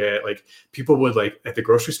jacket, like people would like at the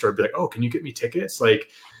grocery store be like, oh, can you get me tickets? Like,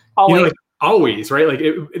 always. Like always, right? Like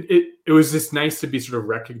it was just nice to be sort of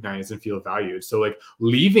recognized and feel valued. So like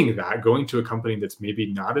leaving that, going to a company that's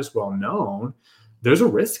maybe not as well known, there's a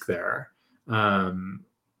risk there.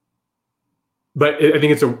 But I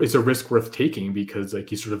think it's a risk worth taking because like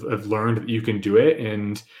you sort of have learned that you can do it,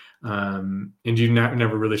 and you're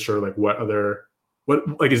never really sure like what's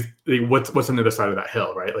on the other side of that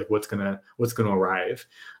hill, right? Like what's gonna arrive,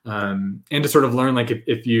 and to sort of learn like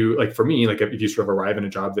if you like, for me, like if you sort of arrive in a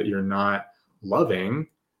job that you're not loving,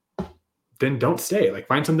 then don't stay. Like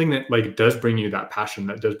find something that like does bring you that passion,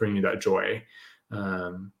 that does bring you that joy,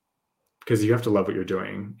 because because you have to love what you're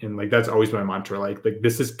doing. And like, that's always my mantra. Like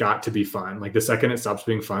this has got to be fun. Like the second it stops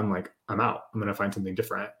being fun, like I'm out, I'm going to find something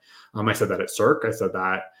different. I said that at Cirque. I said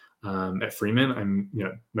that at Freeman. I'm,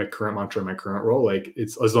 my current mantra, my current role, like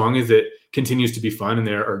it's as long as it continues to be fun and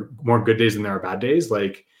there are more good days than there are bad days,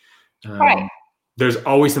 like right. There's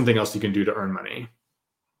always something else you can do to earn money.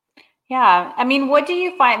 Yeah. I mean, what do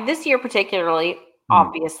you find this year particularly,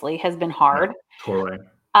 obviously, has been hard. Yeah, totally.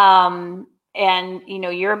 And,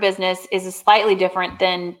 your business is slightly different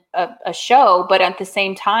than a show, but at the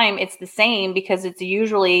same time, it's the same because it's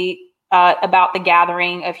usually about the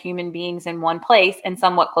gathering of human beings in one place and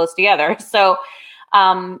somewhat close together. So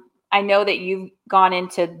I know that you've gone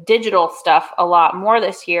into digital stuff a lot more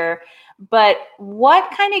this year, but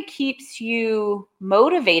what kind of keeps you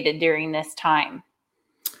motivated during this time?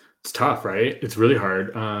 It's tough, right? It's really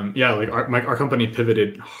hard. Yeah, like our company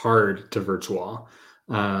pivoted hard to virtual.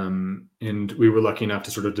 And we were lucky enough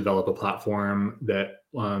to sort of develop a platform that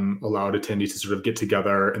allowed attendees to sort of get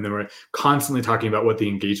together. And then we're constantly talking about what the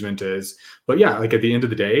engagement is. But yeah, like at the end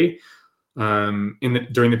of the day,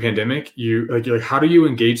 during the pandemic, you're like, how do you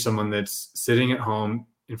engage someone that's sitting at home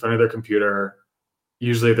in front of their computer,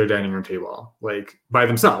 usually at their dining room table, like by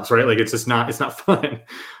themselves, right? Like it's not fun.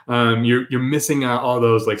 You're missing out all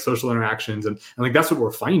those like social interactions. And like, that's what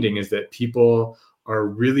we're finding is that people are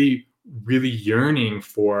really yearning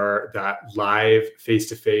for that live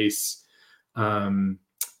face-to-face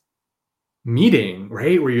meeting,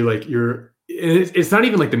 right? Where it's not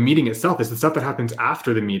even like the meeting itself, it's the stuff that happens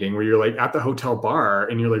after the meeting where you're like at the hotel bar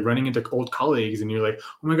and you're like running into old colleagues and you're like,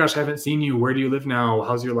 oh my gosh, I haven't seen you. Where do you live now?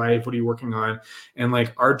 How's your life? What are you working on? And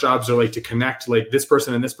like our jobs are like to connect like this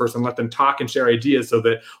person and this person, let them talk and share ideas so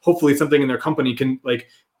that hopefully something in their company can like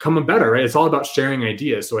come better, right? It's all about sharing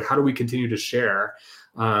ideas. So like, how do we continue to share?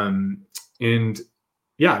 And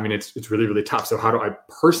yeah, I mean, it's really, really tough. So how do I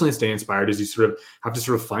personally stay inspired is you sort of have to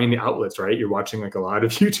sort of find the outlets, right? You're watching like a lot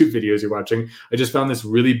of YouTube videos I just found this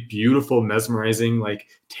really beautiful, mesmerizing, like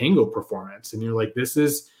tango performance. And you're like, this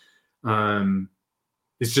is,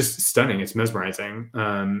 it's just stunning. It's mesmerizing.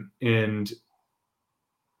 And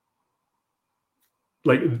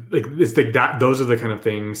like it's like that, those are the kind of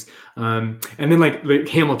things. And then like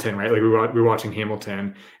Hamilton, right? Like we were watching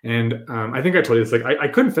Hamilton and I think I told you this, like I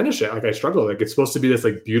couldn't finish it. Like I struggled. Like it's supposed to be this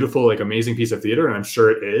like beautiful, like amazing piece of theater. And I'm sure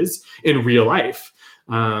it is in real life.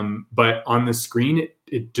 But on the screen,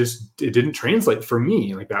 it didn't translate for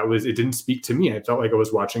me. Like it didn't speak to me. I felt like I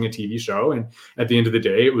was watching a TV show. And at the end of the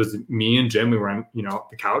day, it was me and Jim. We were on,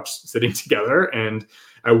 the couch sitting together and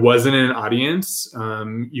I wasn't in an audience.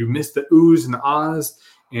 You missed the oohs and the ahs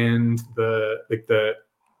and there's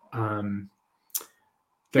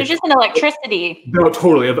just an electricity. No,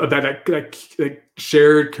 totally. Of that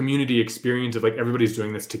shared community experience of like everybody's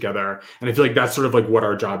doing this together. And I feel like that's sort of like what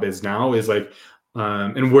our job is now is like,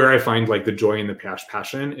 and where I find like the joy and the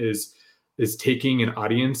passion is taking an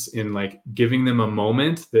audience and like giving them a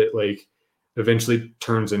moment that like eventually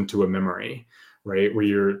turns into a memory, right? Where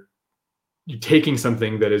you're taking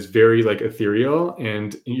something that is very like ethereal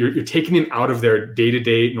and you're taking them out of their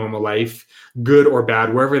day-to-day normal life, good or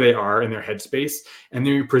bad, wherever they are in their headspace. And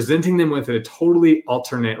then you're presenting them with a totally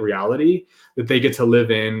alternate reality that they get to live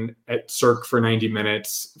in at Cirque for 90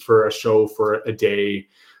 minutes for a show for a day,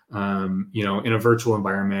 in a virtual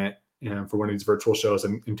environment. And for one of these virtual shows,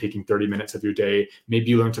 I'm taking 30 minutes of your day. Maybe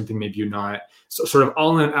you learn something, maybe you not. So sort of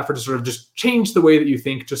all in an effort to sort of just change the way that you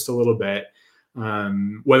think just a little bit.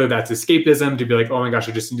 Whether that's escapism to be like, oh my gosh,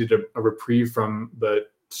 I just needed a reprieve from the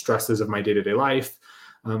stresses of my day-to-day life.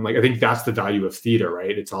 Like, I think that's the value of theater,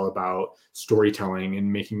 right? It's all about storytelling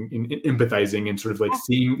and empathizing and sort of like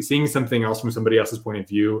seeing something else from somebody else's point of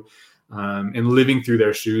view, and living through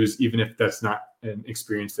their shoes, even if that's not an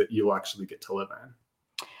experience that you'll actually get to live in.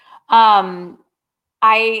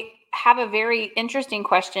 I have a very interesting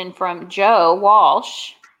question from Joe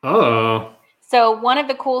Walsh. Oh. So one of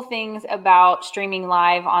the cool things about streaming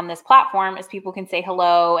live on this platform is people can say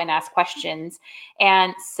hello and ask questions.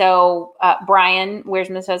 And so Brian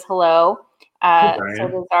Wiersma says hello. So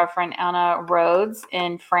does our friend Anna Rhodes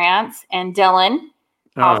in France and Dylan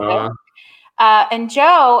also. And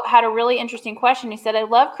Joe had a really interesting question. He said, I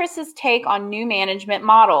love Chris's take on new management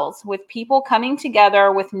models with people coming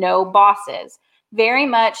together with no bosses. Very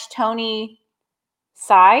much Tony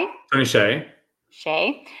Hsieh.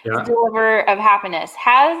 Yeah. Deliver of happiness.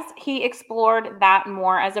 Has he explored that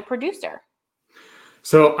more as a producer?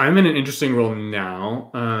 So I'm in an interesting role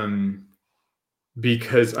now,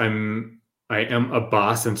 because I am a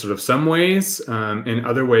boss in sort of some ways. In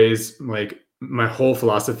other ways, like my whole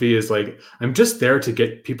philosophy is like, I'm just there to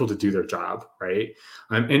get people to do their job, right?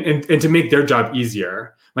 And to make their job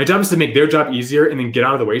easier. My job is to make their job easier and then get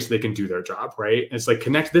out of the way so they can do their job, right? And it's like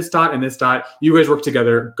connect this dot and this dot. You guys work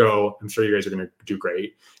together, go. I'm sure you guys are going to do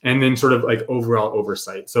great. And then sort of like overall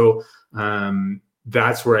oversight. So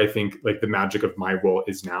that's where I think like the magic of my role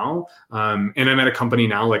is now. And I'm at a company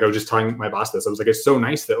now, like I was just telling my boss this, I was like, it's so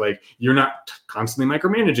nice that like, you're not constantly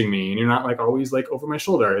micromanaging me and you're not like always like over my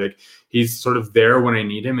shoulder. Like he's sort of there when I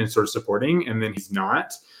need him and sort of supporting, and then he's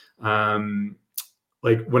not.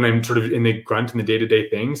 Like when I'm sort of in the grunt and the day-to-day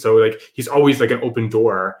thing. So like, he's always like an open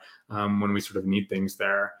door when we sort of need things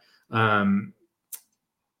there. And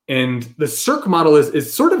the Cirque model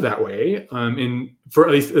is sort of that way for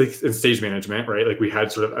at least in stage management, right? Like we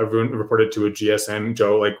had sort of everyone reported to a GSM.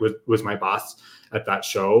 Joe like was my boss at that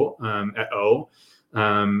show at O.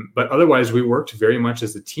 But otherwise we worked very much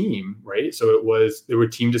as a team, right? So there were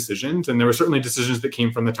team decisions, and there were certainly decisions that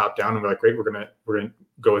came from the top down, and we're like, great, we're gonna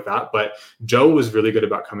go with that. But Joe was really good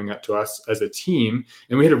about coming up to us as a team,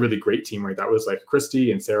 and we had a really great team, right? That was like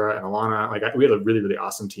Christy and Sarah and Alana. Like we had a really, really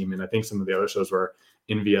awesome team, and I think some of the other shows were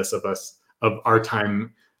envious of us, of our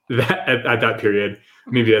time at that period.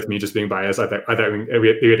 Maybe that's me just being biased. I thought we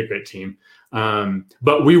had a great team.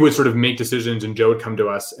 But we would sort of make decisions, and Joe would come to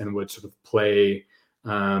us and would sort of play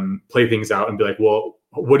things out and be like, well,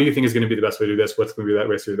 what do you think is going to be the best way to do this? What's going to be that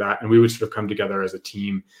way to do that? And we would sort of come together as a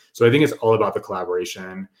team. So I think it's all about the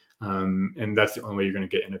collaboration. And that's the only way you're going to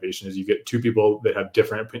get innovation, is you get two people that have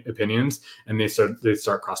different opinions and they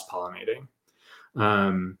start cross-pollinating.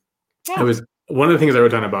 It was one of the things I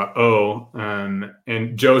wrote down about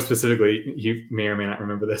and Joe specifically, you may or may not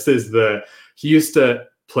remember this, he used to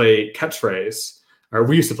play catchphrase, or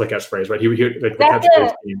we used to play catchphrase, right? He would like the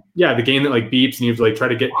catchphrase game. Yeah, the game that like beeps and you have to like try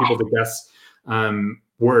to get people to guess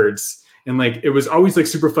words. And like it was always like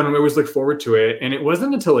super fun, and we always look forward to it. And it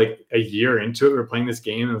wasn't until like a year into it, we were playing this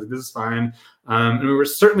game, and I was like, this is fun. And we were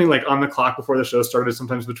certainly like on the clock before the show started,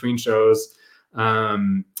 sometimes between shows.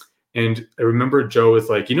 And I remember Joe was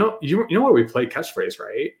like, you know why we play catchphrase,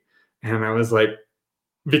 right? And I was like,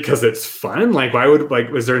 because it's fun. Like, why would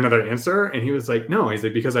was there another answer? And he was like, no. He's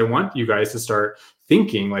like, because I want you guys to start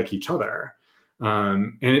thinking like each other.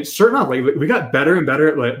 And it's sure enough, like we got better and better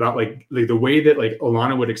at about like the way that like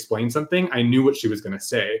Alana would explain something. I knew what she was going to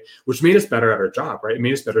say, which made us better at our job, right? It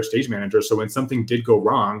made us better stage managers. So when something did go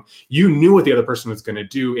wrong, you knew what the other person was going to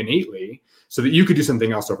do innately, so that you could do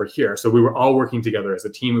something else over here. So we were all working together as a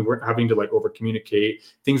team. We weren't having to like over communicate.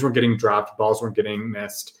 Things weren't getting dropped. Balls weren't getting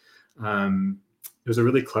missed. It was a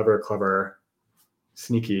really clever,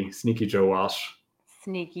 sneaky Joe Walsh.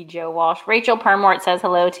 Sneaky Joe Walsh. Rachel Permort says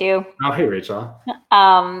hello too. Oh, hey, Rachel.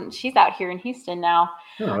 She's out here in Houston now.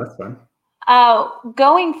 Oh, that's fun.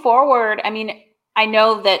 Going forward, I mean, I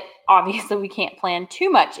know that obviously we can't plan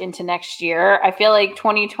too much into next year. I feel like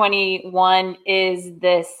 2021 is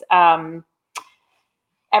this,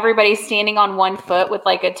 everybody's standing on one foot with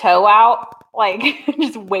like a toe out, like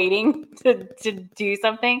just waiting to do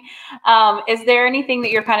something. Is there anything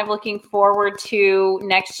that you're kind of looking forward to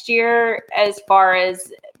next year as far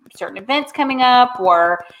as certain events coming up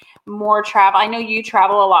or more travel? I know you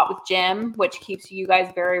travel a lot with Jim, which keeps you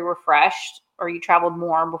guys very refreshed, or you traveled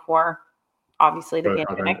more before, obviously, the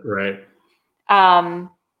pandemic. Right.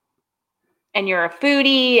 And you're a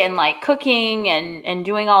foodie and like cooking and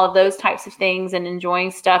doing all of those types of things and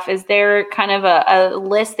enjoying stuff. Is there kind of a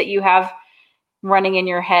list that you have running in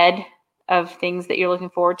your head of things that you're looking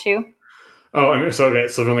forward to? Oh, I mean, so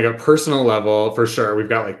from like a personal level, for sure, we've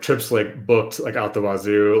got like trips like booked like out the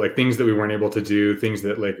wazoo, like things that we weren't able to do, things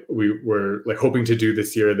that like we were like hoping to do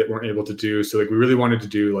this year that weren't able to do. So like we really wanted to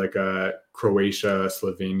do like a Croatia,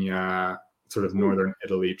 Slovenia, sort of northern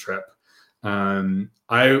Italy trip.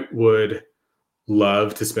 I would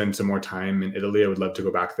love to spend some more time in Italy. I would love to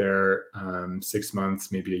go back there 6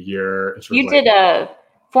 months, maybe a year. You did a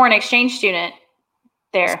foreign exchange student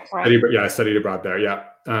there, right? I studied abroad there. Yeah.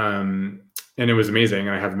 And it was amazing.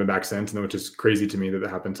 And I haven't been back since, which is crazy to me that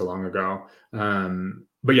happened so long ago.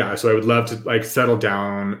 But yeah, so I would love to like settle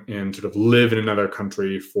down and sort of live in another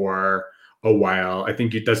country for a while. I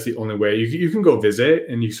think that's the only way. You can go visit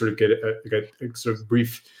and you sort of get a sort of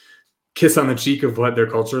brief kiss on the cheek of what their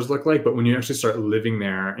cultures look like. But when you actually start living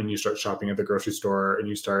there and you start shopping at the grocery store and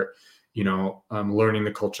you start, learning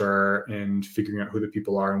the culture and figuring out who the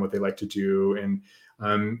people are and what they like to do, and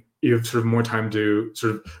you have sort of more time to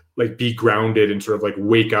sort of like be grounded and sort of like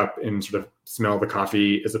wake up and sort of smell the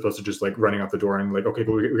coffee, as opposed to just like running out the door and like, okay,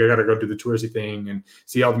 but we got to go do the touristy thing and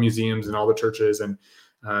see all the museums and all the churches. And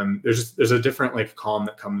there's a different like calm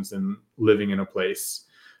that comes in living in a place.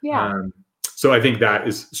 Yeah. So I think that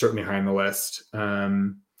is certainly high on the list.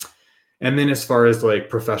 And And then as far as like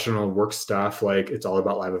professional work stuff, like it's all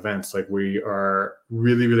about live events. Like we are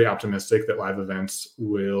really, really optimistic that live events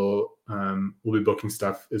will be booking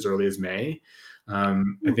stuff as early as May. I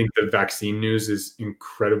think the vaccine news is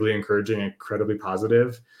incredibly encouraging, incredibly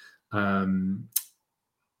positive.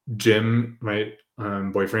 Jim, my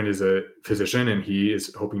boyfriend, is a physician, and he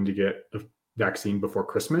is hoping to get a vaccine before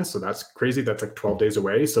Christmas. So that's crazy. That's like 12 days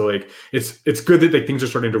away. So like it's good that like things are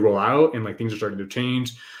starting to roll out and like things are starting to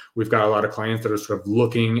change. We've got a lot of clients that are sort of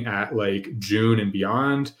looking at like June and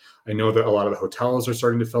beyond. I know that a lot of the hotels are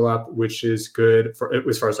starting to fill up, which is good for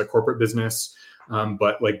as far as like corporate business.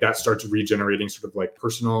 But like that starts regenerating sort of like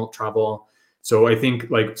personal travel. So I think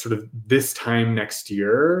like sort of this time next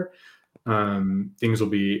year, things will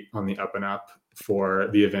be on the up and up for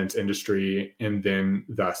the events industry and then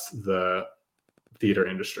thus the theater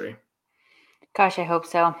industry. Gosh, I hope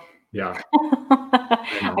so. Yeah.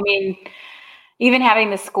 I mean, even having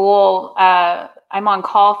the school, I'm on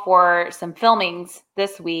call for some filmings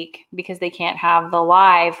this week because they can't have the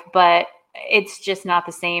live, but it's just not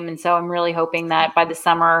the same. And so I'm really hoping that by the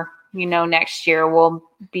summer, next year we'll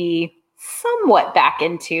be somewhat back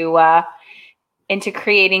into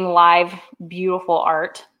creating live, beautiful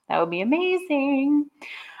art. That would be amazing.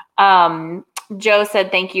 Joe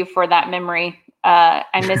said, thank you for that memory.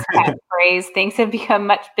 I miss catchphrase. Things have become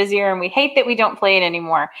much busier and we hate that we don't play it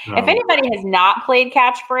anymore. If anybody has not played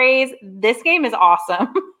catchphrase, this game is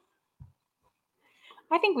awesome.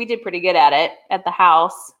 I think we did pretty good at it at the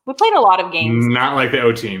house. We played a lot of games. Not like the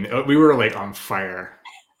O team. We were like on fire.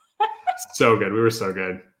 So good. We were so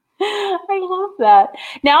good. I love that.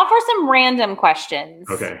 Now for some random questions.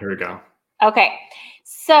 Okay, here we go. Okay.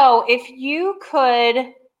 So if you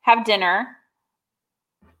could have dinner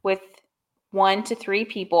with 1 to 3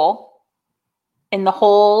 people in the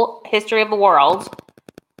whole history of the world,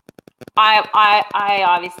 I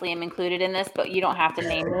obviously am included in this, but you don't have to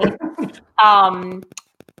name me.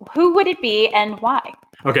 Who would it be and why?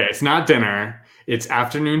 Okay, it's not dinner. It's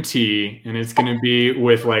afternoon tea, and it's going to be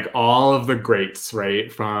with like all of the greats,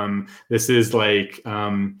 right? This is like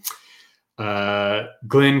Glenn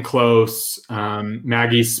Close,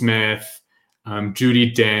 Maggie Smith,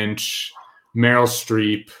 Judi Dench, Meryl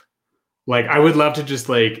Streep. Like I would love to just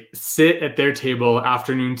like sit at their table,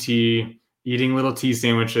 afternoon tea, eating little tea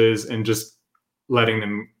sandwiches, and just letting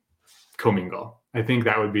them commingle. I think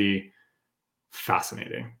that would be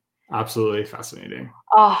fascinating. Absolutely fascinating.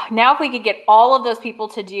 Oh, now if we could get all of those people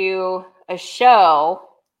to do a show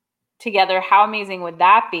together, how amazing would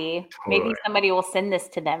that be? Totally. Maybe somebody will send this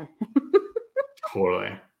to them.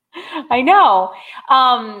 Totally. I know.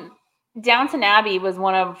 Downton Abbey was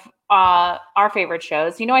one of our favorite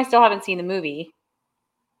shows. I still haven't seen the movie.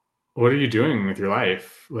 What are you doing with your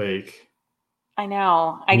life? Like, I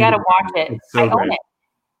know. I got to watch it. So I own it.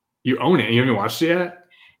 You own it? You haven't watched it yet?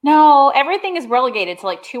 No, everything is relegated to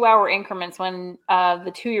like 2-hour increments when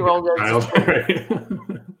the 2-year-old goes.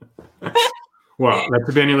 Well, that's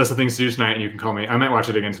a bandy list of things to do tonight, and you can call me. I might watch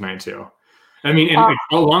it again tonight too. I mean, and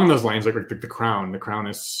along those lines, like The Crown. The Crown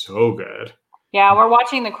is so good. Yeah, we're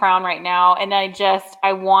watching The Crown right now, and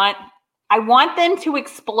I want them to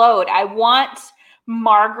explode. I want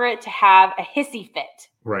Margaret to have a hissy fit.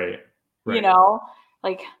 Right.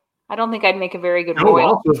 Like. I don't think I'd make a very good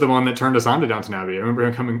royal. Walsh was the one that turned us on to Downton Abbey. I remember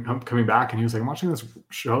him coming back, and he was like, I'm watching this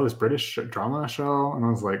show, this British drama show. And I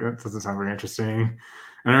was like, that doesn't sound very interesting. And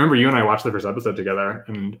I remember you and I watched the first episode together,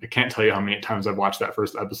 and I can't tell you how many times I've watched that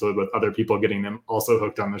first episode with other people getting them also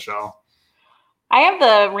hooked on the show. I have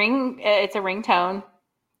the ring. It's a ringtone.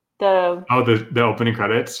 The opening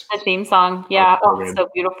credits. The theme song. Yeah. It's so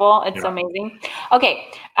beautiful. It's amazing.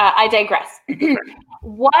 Okay. I digress.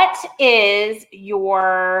 What is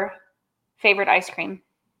your favorite ice cream?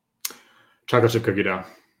 Chocolate chip cookie dough.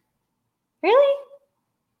 Really?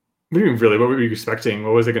 What do you mean, really? What were you expecting?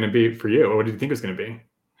 What was it going to be for you? What did you think it was going to be? I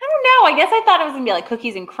don't know. I guess I thought it was going to be like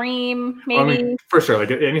cookies and cream, maybe. I mean, for sure. Like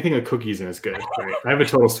anything with cookies in is good. Right? I have a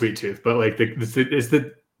total sweet tooth, but like it's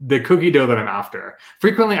the cookie dough that I'm after.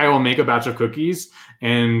 Frequently, I will make a batch of cookies,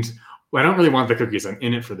 and I don't really want the cookies. I'm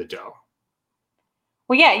in it for the dough.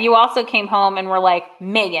 Well, yeah, you also came home and were like,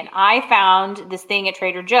 Megan, I found this thing at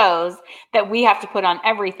Trader Joe's that we have to put on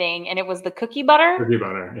everything. And it was the cookie butter. Cookie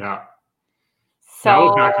butter, yeah. So that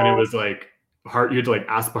was back when it was like hard. You had to like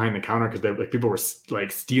ask behind the counter because like people were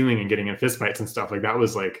like stealing and getting in fistfights and stuff. Like that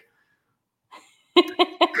was like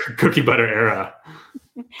cookie butter era.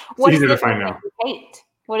 It's easier to find now. Hate?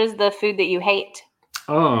 What is the food that you hate?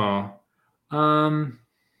 I'm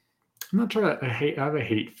not sure. I have a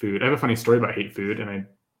hate food. I have a funny story about hate food, and I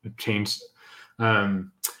changed.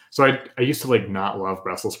 So I used to like not love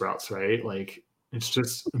Brussels sprouts, right? Like It's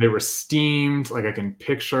just, they were steamed. Like I can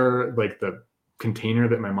picture like the container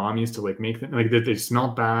that my mom used to like make them, like that they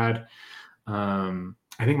smelled bad.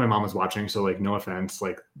 I think my mom was watching, so like no offense,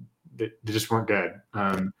 like they just weren't good.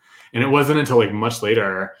 And it wasn't until like much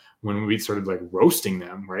later when we started like roasting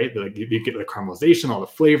them, right? Like you get the caramelization, all the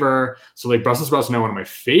flavor. So like Brussels sprouts are now one of my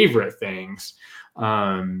favorite things.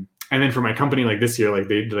 And then for my company, like this year, like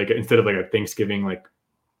they did like, instead of like a Thanksgiving like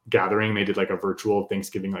gathering, they did like a virtual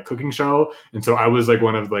Thanksgiving like cooking show. And so I was like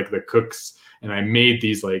one of like the cooks, and I made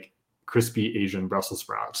these like crispy Asian Brussels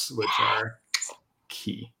sprouts, which are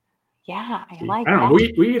key. Yeah, I like don't know.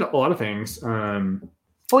 that. We eat a lot of things.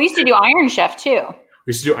 We used to do Iron Chef too.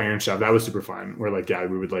 We used to do Iron Chef. That was super fun. Where like, yeah,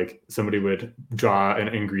 we would like, somebody would draw an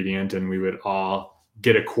ingredient and we would all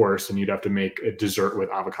get a course, and you'd have to make a dessert with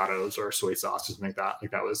avocados or soy sauce or something like that. Like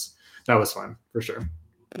that was fun for sure.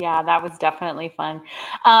 Yeah, that was definitely fun.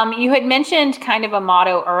 You had mentioned kind of a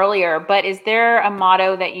motto earlier, but is there a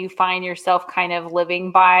motto that you find yourself kind of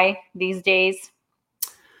living by these days?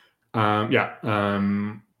 Have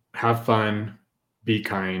fun, be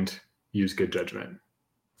kind, use good judgment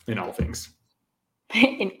in all things.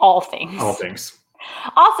 In all things. All things.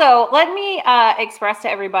 Also, let me express to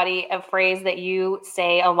everybody a phrase that you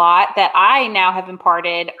say a lot that I now have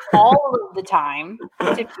imparted all of the time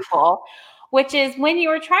to people, which is when you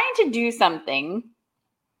are trying to do something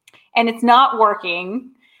and it's not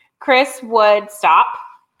working, Chris would stop,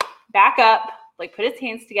 back up, like put his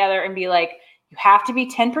hands together and be like, you have to be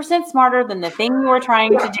 10% smarter than the thing you are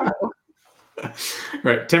trying to do.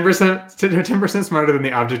 Right. 10% smarter than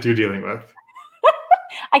the object you're dealing with.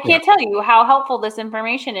 I can't tell you how helpful this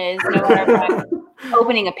information is, no matter if I'm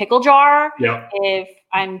opening a pickle jar, if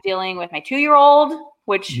I'm dealing with my 2-year-old,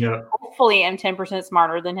 which hopefully I'm 10%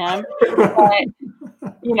 smarter than him. But,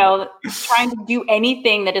 trying to do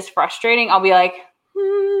anything that is frustrating, I'll be like,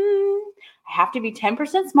 I have to be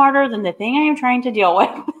 10% smarter than the thing I am trying to deal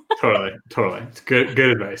with. Totally. It's good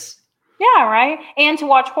advice. Yeah, right. And to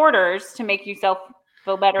watch Hoarders to make yourself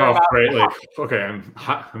feel better about right. Like, okay,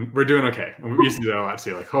 we're doing okay. We used to do that a lot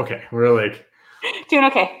too. Like, okay, we're like doing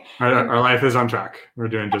okay. Our life is on track. We're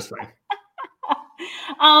doing just fine.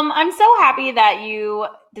 I'm so happy that you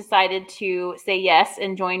decided to say yes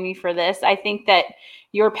and join me for this. I think that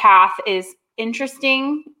your path is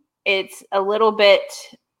interesting. It's a little bit,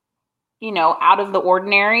 out of the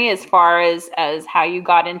ordinary as far as how you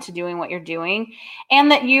got into doing what you're doing,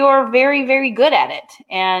 and that you are very, very good at it.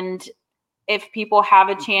 And if people have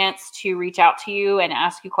a chance to reach out to you and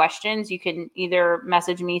ask you questions, you can either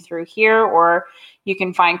message me through here, or you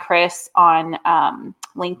can find Chris on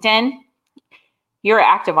LinkedIn. You're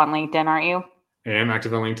active on LinkedIn, aren't you? I am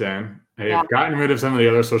active on LinkedIn. I've gotten rid of some of the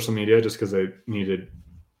other social media just because I needed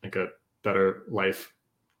like a better life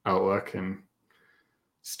outlook, and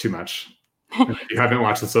it's too much. If you haven't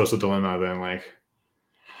watched The Social Dilemma, then like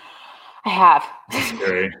I have.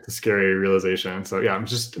 It's a scary realization. So yeah, I'm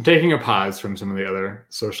taking a pause from some of the other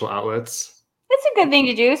social outlets. It's a good thing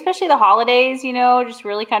to do, especially the holidays, just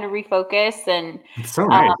really kind of refocus. And it's so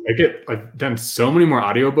nice. I've done so many more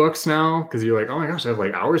audiobooks now, because you're like, oh my gosh, I have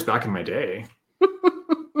like hours back in my day.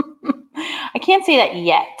 I can't say that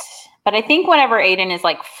yet, but I think whenever Aiden is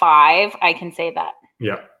like 5, I can say that.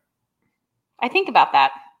 Yeah. I think about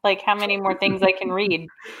that, like how many more things I can read.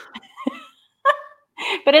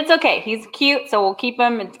 But it's okay. He's cute, so we'll keep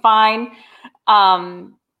him. It's fine.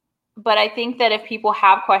 But I think that if people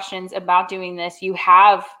have questions about doing this, you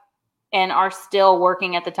have and are still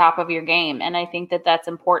working at the top of your game. And I think that that's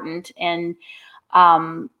important, and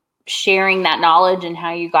sharing that knowledge and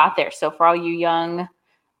how you got there. So for all you young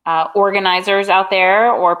organizers out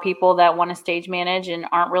there, or people that want to stage manage and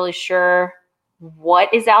aren't really sure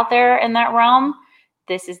what is out there in that realm,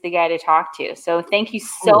 this is the guy to talk to. So thank you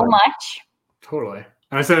so much. Totally.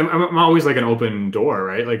 And I said, I'm always like an open door,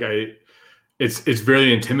 right? Like it's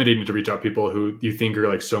very intimidating to reach out to people who you think are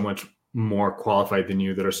like so much more qualified than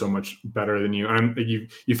you, that are so much better than you. And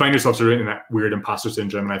you find yourself sort of in that weird imposter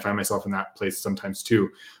syndrome. And I find myself in that place sometimes too,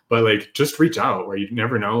 but like, just reach out, where you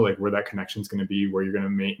never know like where that connection is going to be, where you're going to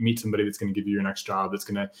meet somebody that's going to give you your next job, that's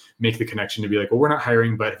going to make the connection to be like, well, we're not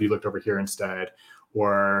hiring, but have you looked over here instead?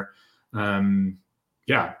 Or, or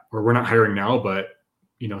we're not hiring now, but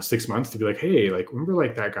 6 months to be like, hey, like, remember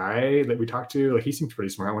like that guy that we talked to? Like, he seems pretty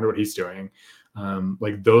smart. I wonder what he's doing.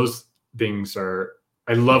 Like those things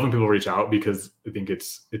I love when people reach out, because I think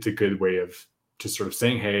it's a good way of just sort of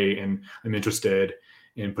saying, hey, and I'm interested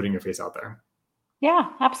in putting your face out there. Yeah,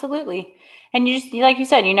 absolutely. And you just, like you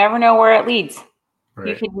said, you never know where it leads.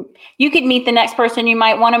 Right. You could meet the next person you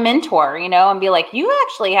might want to mentor, and be like, you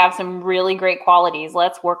actually have some really great qualities.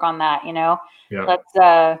 Let's work on that. Yeah.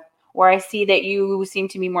 Let's or I see that you seem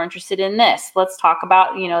to be more interested in this. Let's talk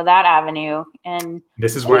about, that avenue. And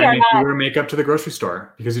this is why I make you wear makeup to the grocery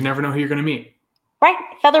store, because you never know who you're going to meet. Right.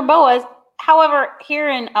 Feather boas. However, here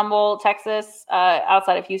in Humboldt, Texas,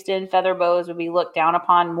 outside of Houston, feather boas would be looked down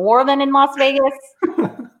upon more than in Las Vegas.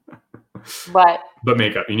 But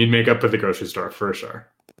makeup. You need makeup at the grocery store for sure.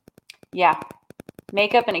 Yeah.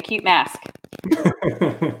 Makeup and a cute mask.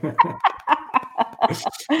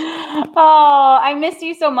 Oh, I miss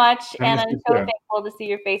you so much. And I'm so thankful to see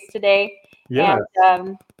your face today. Yeah.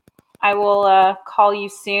 And I will call you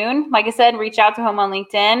soon. Like I said, reach out to him on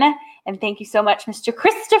LinkedIn. And thank you so much, Mr.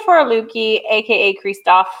 Christopher Luebke, a.k.a.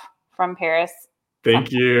 Christophe from Paris.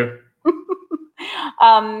 Thank you.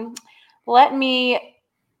 Let me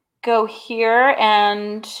go here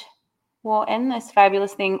and we'll end this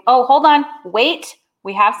fabulous thing. Oh, hold on. Wait.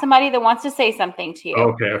 We have somebody that wants to say something to you.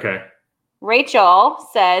 Okay. Rachel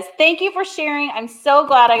says, thank you for sharing. I'm so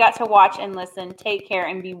glad I got to watch and listen. Take care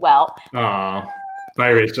and be well. Aw. Bye,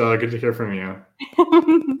 Rachel. Good to hear from you.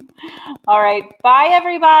 All right. Bye,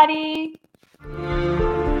 everybody.